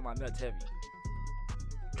 you gotta be on my nuts heavy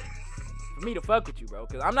for me to fuck with you, bro.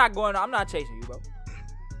 Cause I'm not chasing you, bro.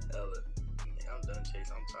 Hell, man, I'm done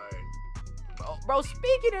chasing. I'm tired. Bro,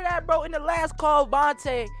 speaking of that, bro, in the last call,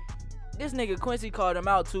 Vontae, this nigga Quincy called him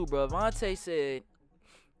out too, bro. Vontae said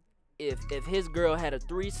if his girl had a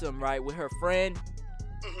threesome, right, with her friend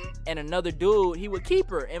and another dude, he would keep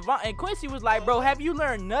her. And Quincy was like, bro, have you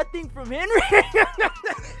learned nothing from Henry?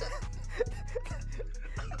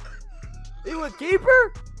 He would keep her?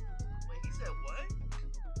 Wait, he said what?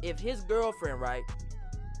 If his girlfriend, right?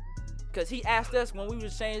 Because he asked us when we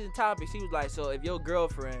was changing topics, he was like, so if your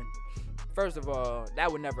girlfriend, first of all,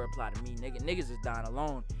 that would never apply to me, nigga. Niggas is dying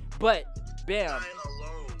alone. But, bam. Dying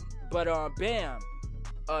alone. But, bam.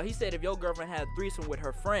 He said if your girlfriend had a threesome with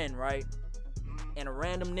her friend, right? And a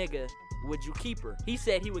random nigga, would you keep her? He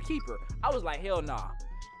said he would keep her. I was like, hell nah.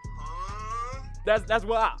 Huh? That's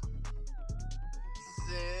why.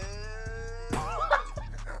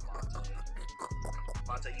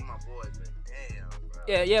 Vontae, you my boy, but damn,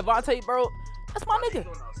 bro. Yeah, Vontae, bro. That's my Vontae, nigga. you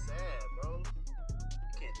going outside, bro. You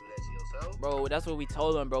can't do that to yourself. Bro, that's what we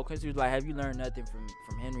told him, bro. Cause he was like, have you learned nothing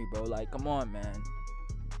from Henry, bro? Like, come on, man.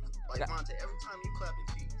 Like, Vontae, every time you clapping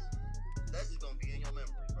cheeks, that's just gonna be in your memory,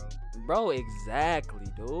 bro. Bro, exactly,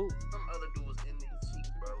 dude. Some other dude was in these cheeks,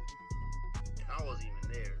 bro. And I wasn't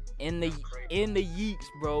even there. In the yeeks,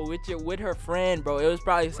 bro, with her friend, bro. It was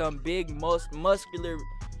probably some big, muscular,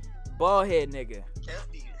 bald head nigga.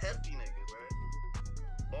 Hefty nigga,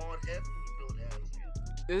 bro. Bald, hefty, built ass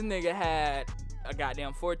nigga. This nigga had a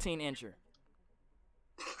goddamn 14-incher.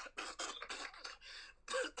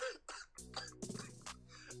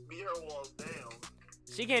 Beat her walls down.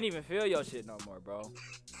 She can't even feel your shit no more, bro.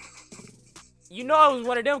 You know I was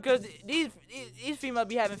one of them because these females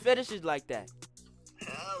be having fetishes like that.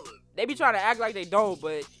 Hell, They be trying to act like they don't,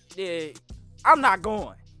 but yeah, I'm not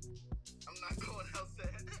going. I'm not going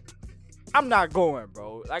outside. I'm not going,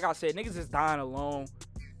 bro. Like I said, niggas is dying alone.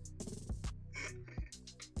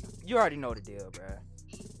 You already know the deal, bro.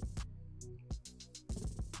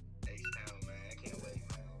 H-Town, man. I can't wait,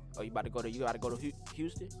 man. Oh, you gotta go to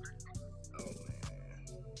Houston? Oh, man.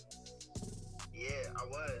 Yeah, I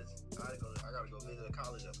was. I gotta go visit a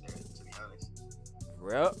college up there, to be honest. For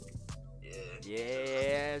real? Yeah.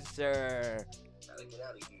 Yes, sir. Gotta get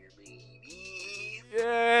out of here, baby.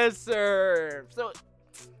 Yes, sir. So,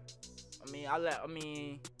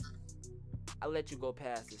 I let you go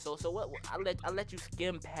past it. So what? I let you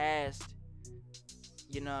skim past.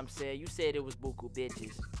 You know what I'm saying? You said it was buku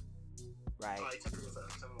bitches, right? Alright, tell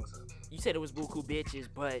me what's up. You said it was buku bitches,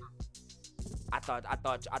 but I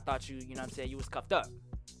thought you. You know what I'm saying? You was cuffed up.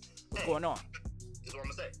 What's going on? This is what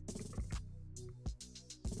I'm gonna say.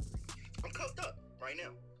 I'm cuffed up right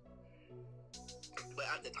now. But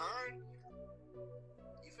at the time,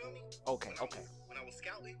 you feel me? Okay. When I was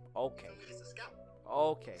scouting, Okay. you feel me? It's a scout.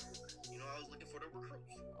 Okay. You know, I was looking for the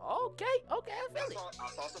recruits. Okay. I feel it. I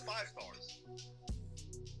saw some 5 stars.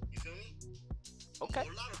 You feel me? Okay. A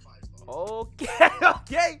whole lot of 5 stars.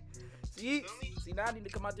 Okay. See, Feel me? now I need to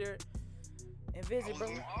come out there and visit, bro.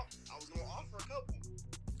 I was gonna offer a couple.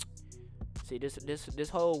 See, this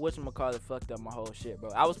whole whatchamacallit fucked up my whole shit, bro.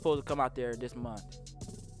 I was supposed to come out there this month.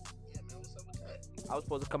 Yeah, man, what's up with that? I was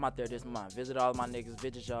supposed to come out there this month, visit all my niggas,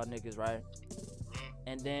 visit y'all niggas, right?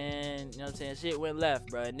 And then, you know what I'm saying, shit went left,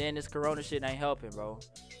 bro. And then this corona shit ain't helping, bro.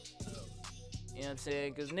 You know what I'm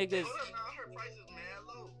saying? Cause niggas, Hold up, now I heard prices mad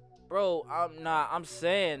low. bro, I'm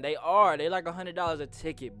saying they like $100 a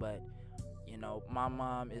ticket, but you know, my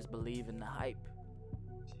mom is believing the hype.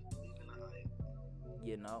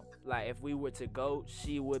 You know, like if we were to go,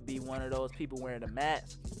 she would be one of those people wearing a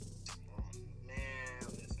mask. Man,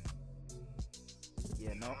 listen.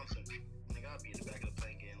 You know. Nigga, I'll be in the back of the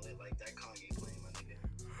plane getting lit like that Kanye plane, my nigga.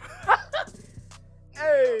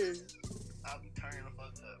 Hey. I'll be turning the fuck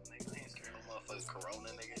up, nigga. I ain't scared of motherfucking corona,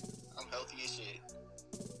 nigga. I'm healthy as shit.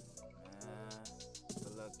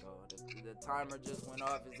 But look though, the timer just went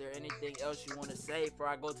off. Is there anything else you want to say before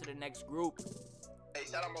I go to the next group? Hey,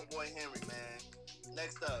 shout out my boy Henry, man.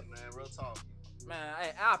 Next up, man. Real talk. Man,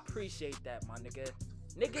 I appreciate that, my nigga.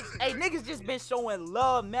 Niggas just been showing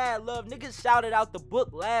love, mad love. Niggas shouted out the book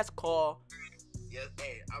last call. Yes,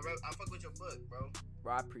 hey, I fuck with your book, bro.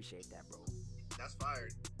 Bro, I appreciate that, bro. That's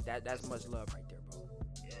fired. That's much love right there, bro.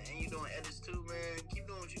 Yeah, and you doing edits too, man. Keep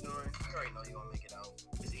doing what you're doing. You already know you're gonna make it out.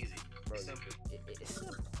 It's easy. Bro, It's simple. It's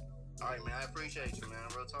simple. Alright, man. I appreciate you, man.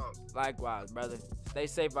 Real talk. Likewise, brother. Stay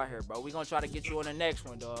safe out here, bro. We gonna try to get you on the next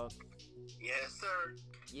one, dog. Yes, sir.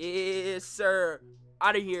 Yes, sir.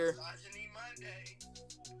 Out of here. Misogyny Monday.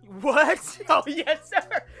 What? Oh, yes,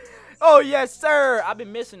 sir. Oh, yes, sir. I've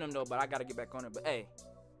been missing them, though, but I got to get back on it. But, hey,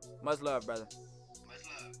 much love, brother. Much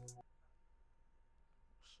love.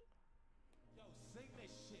 Yo, sing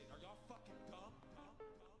this shit. Are y'all fucking dumb?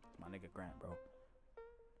 My nigga Grant, bro.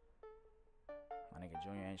 My nigga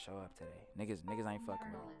Junior ain't show up today. Niggas ain't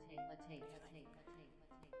fucking with me.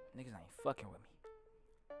 Niggas ain't fucking with me.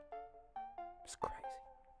 It's crazy.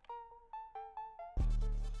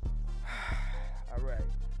 All right.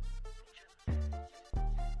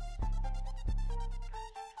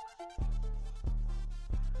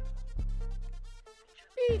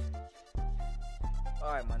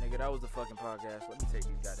 All right, my nigga, that was the fucking podcast. Let me take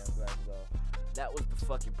these goddamn glasses off. That was the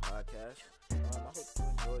fucking podcast. I hope you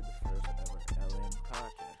enjoyed the first ever LN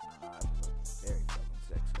podcast. My eyes look very fucking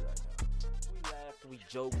sexy right now. We laughed, we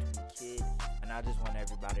joked, we kid, and I just want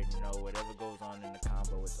everybody to know whatever goes on in the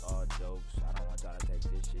combo, it's all jokes. I don't want y'all to take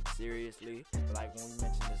this shit seriously. But like when we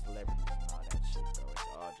mention the celebrities and all that shit, bro, it's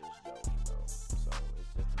all just jokes, bro. So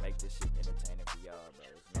it's just to make this shit entertaining for y'all, bro.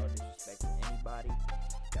 It's no disrespect to anybody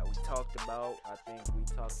that we talked about. I think we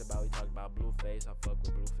talked about Blueface. I fuck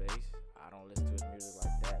with Blueface. I don't listen to his music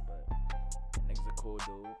like that, but that nigga's a cool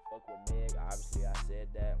dude. Fuck with Meg. Obviously, I said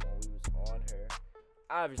that when we was on her.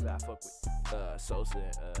 Obviously, I fuck with Sosa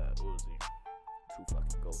and Uzi. Two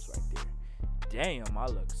fucking ghosts right there. Damn, I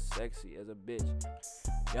look sexy as a bitch.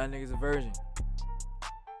 Y'all niggas a virgin.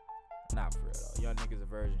 Not for real though. Y'all niggas a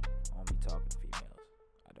virgin. I don't be talking to females.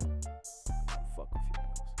 I don't fuck with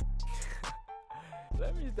females.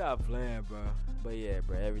 Let me stop playing, bro. But yeah,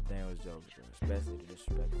 bro, everything was jokes, bro. Especially the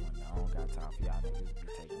disrespectful one. I don't got time for y'all niggas to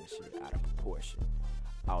be taking this shit out of proportion.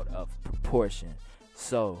 Out of proportion.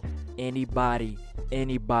 So, anybody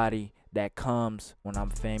that comes when I'm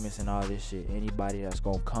famous and all this shit, anybody that's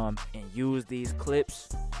gonna come and use these clips,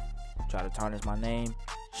 try to tarnish my name,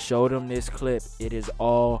 show them this clip. It is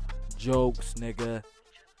all jokes, nigga.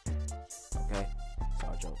 Okay? It's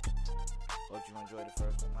all jokes. Hope you enjoyed the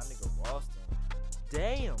first one. My nigga Ralston.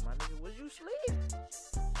 Damn, my nigga, was you sleep?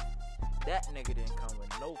 That nigga didn't come with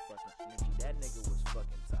no fucking energy. That nigga was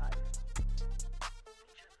fucking tired.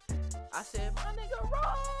 I said, my nigga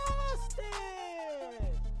Ralston.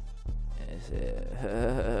 And it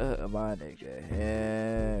said, my nigga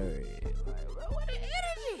Harry. Like, bro, what the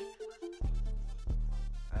energy?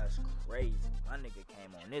 That's crazy. My nigga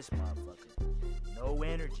came on this motherfucker. No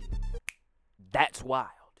energy. That's wild.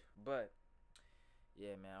 But,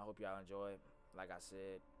 yeah, man, I hope y'all enjoyed. Like I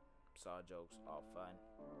said, saw jokes, all fun.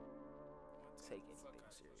 take anything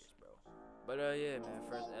serious, bro. But yeah, man.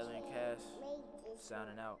 First Alien Cast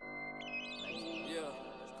sounding out.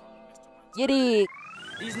 You dig?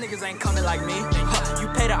 These niggas ain't coming like me. You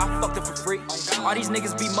paid her, I fucked her for free. All these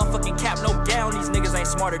niggas be motherfucking cap, no gown. These niggas ain't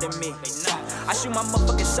smarter than me. I shoot my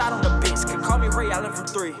motherfucking shot on the bitch. Can call me Ray Allen from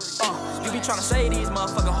 3. You be tryna say these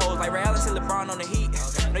motherfucking hoes like Ray Allen said LeBron on the Heat.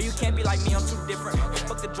 No, you can't be like me, I'm too different.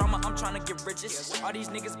 Fuck the drama, I'm tryna get riches. All these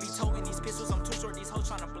niggas be toting these pistols. I'm too short, these hoes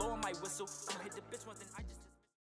tryna blow on my whistle. Hit the bitch once and I just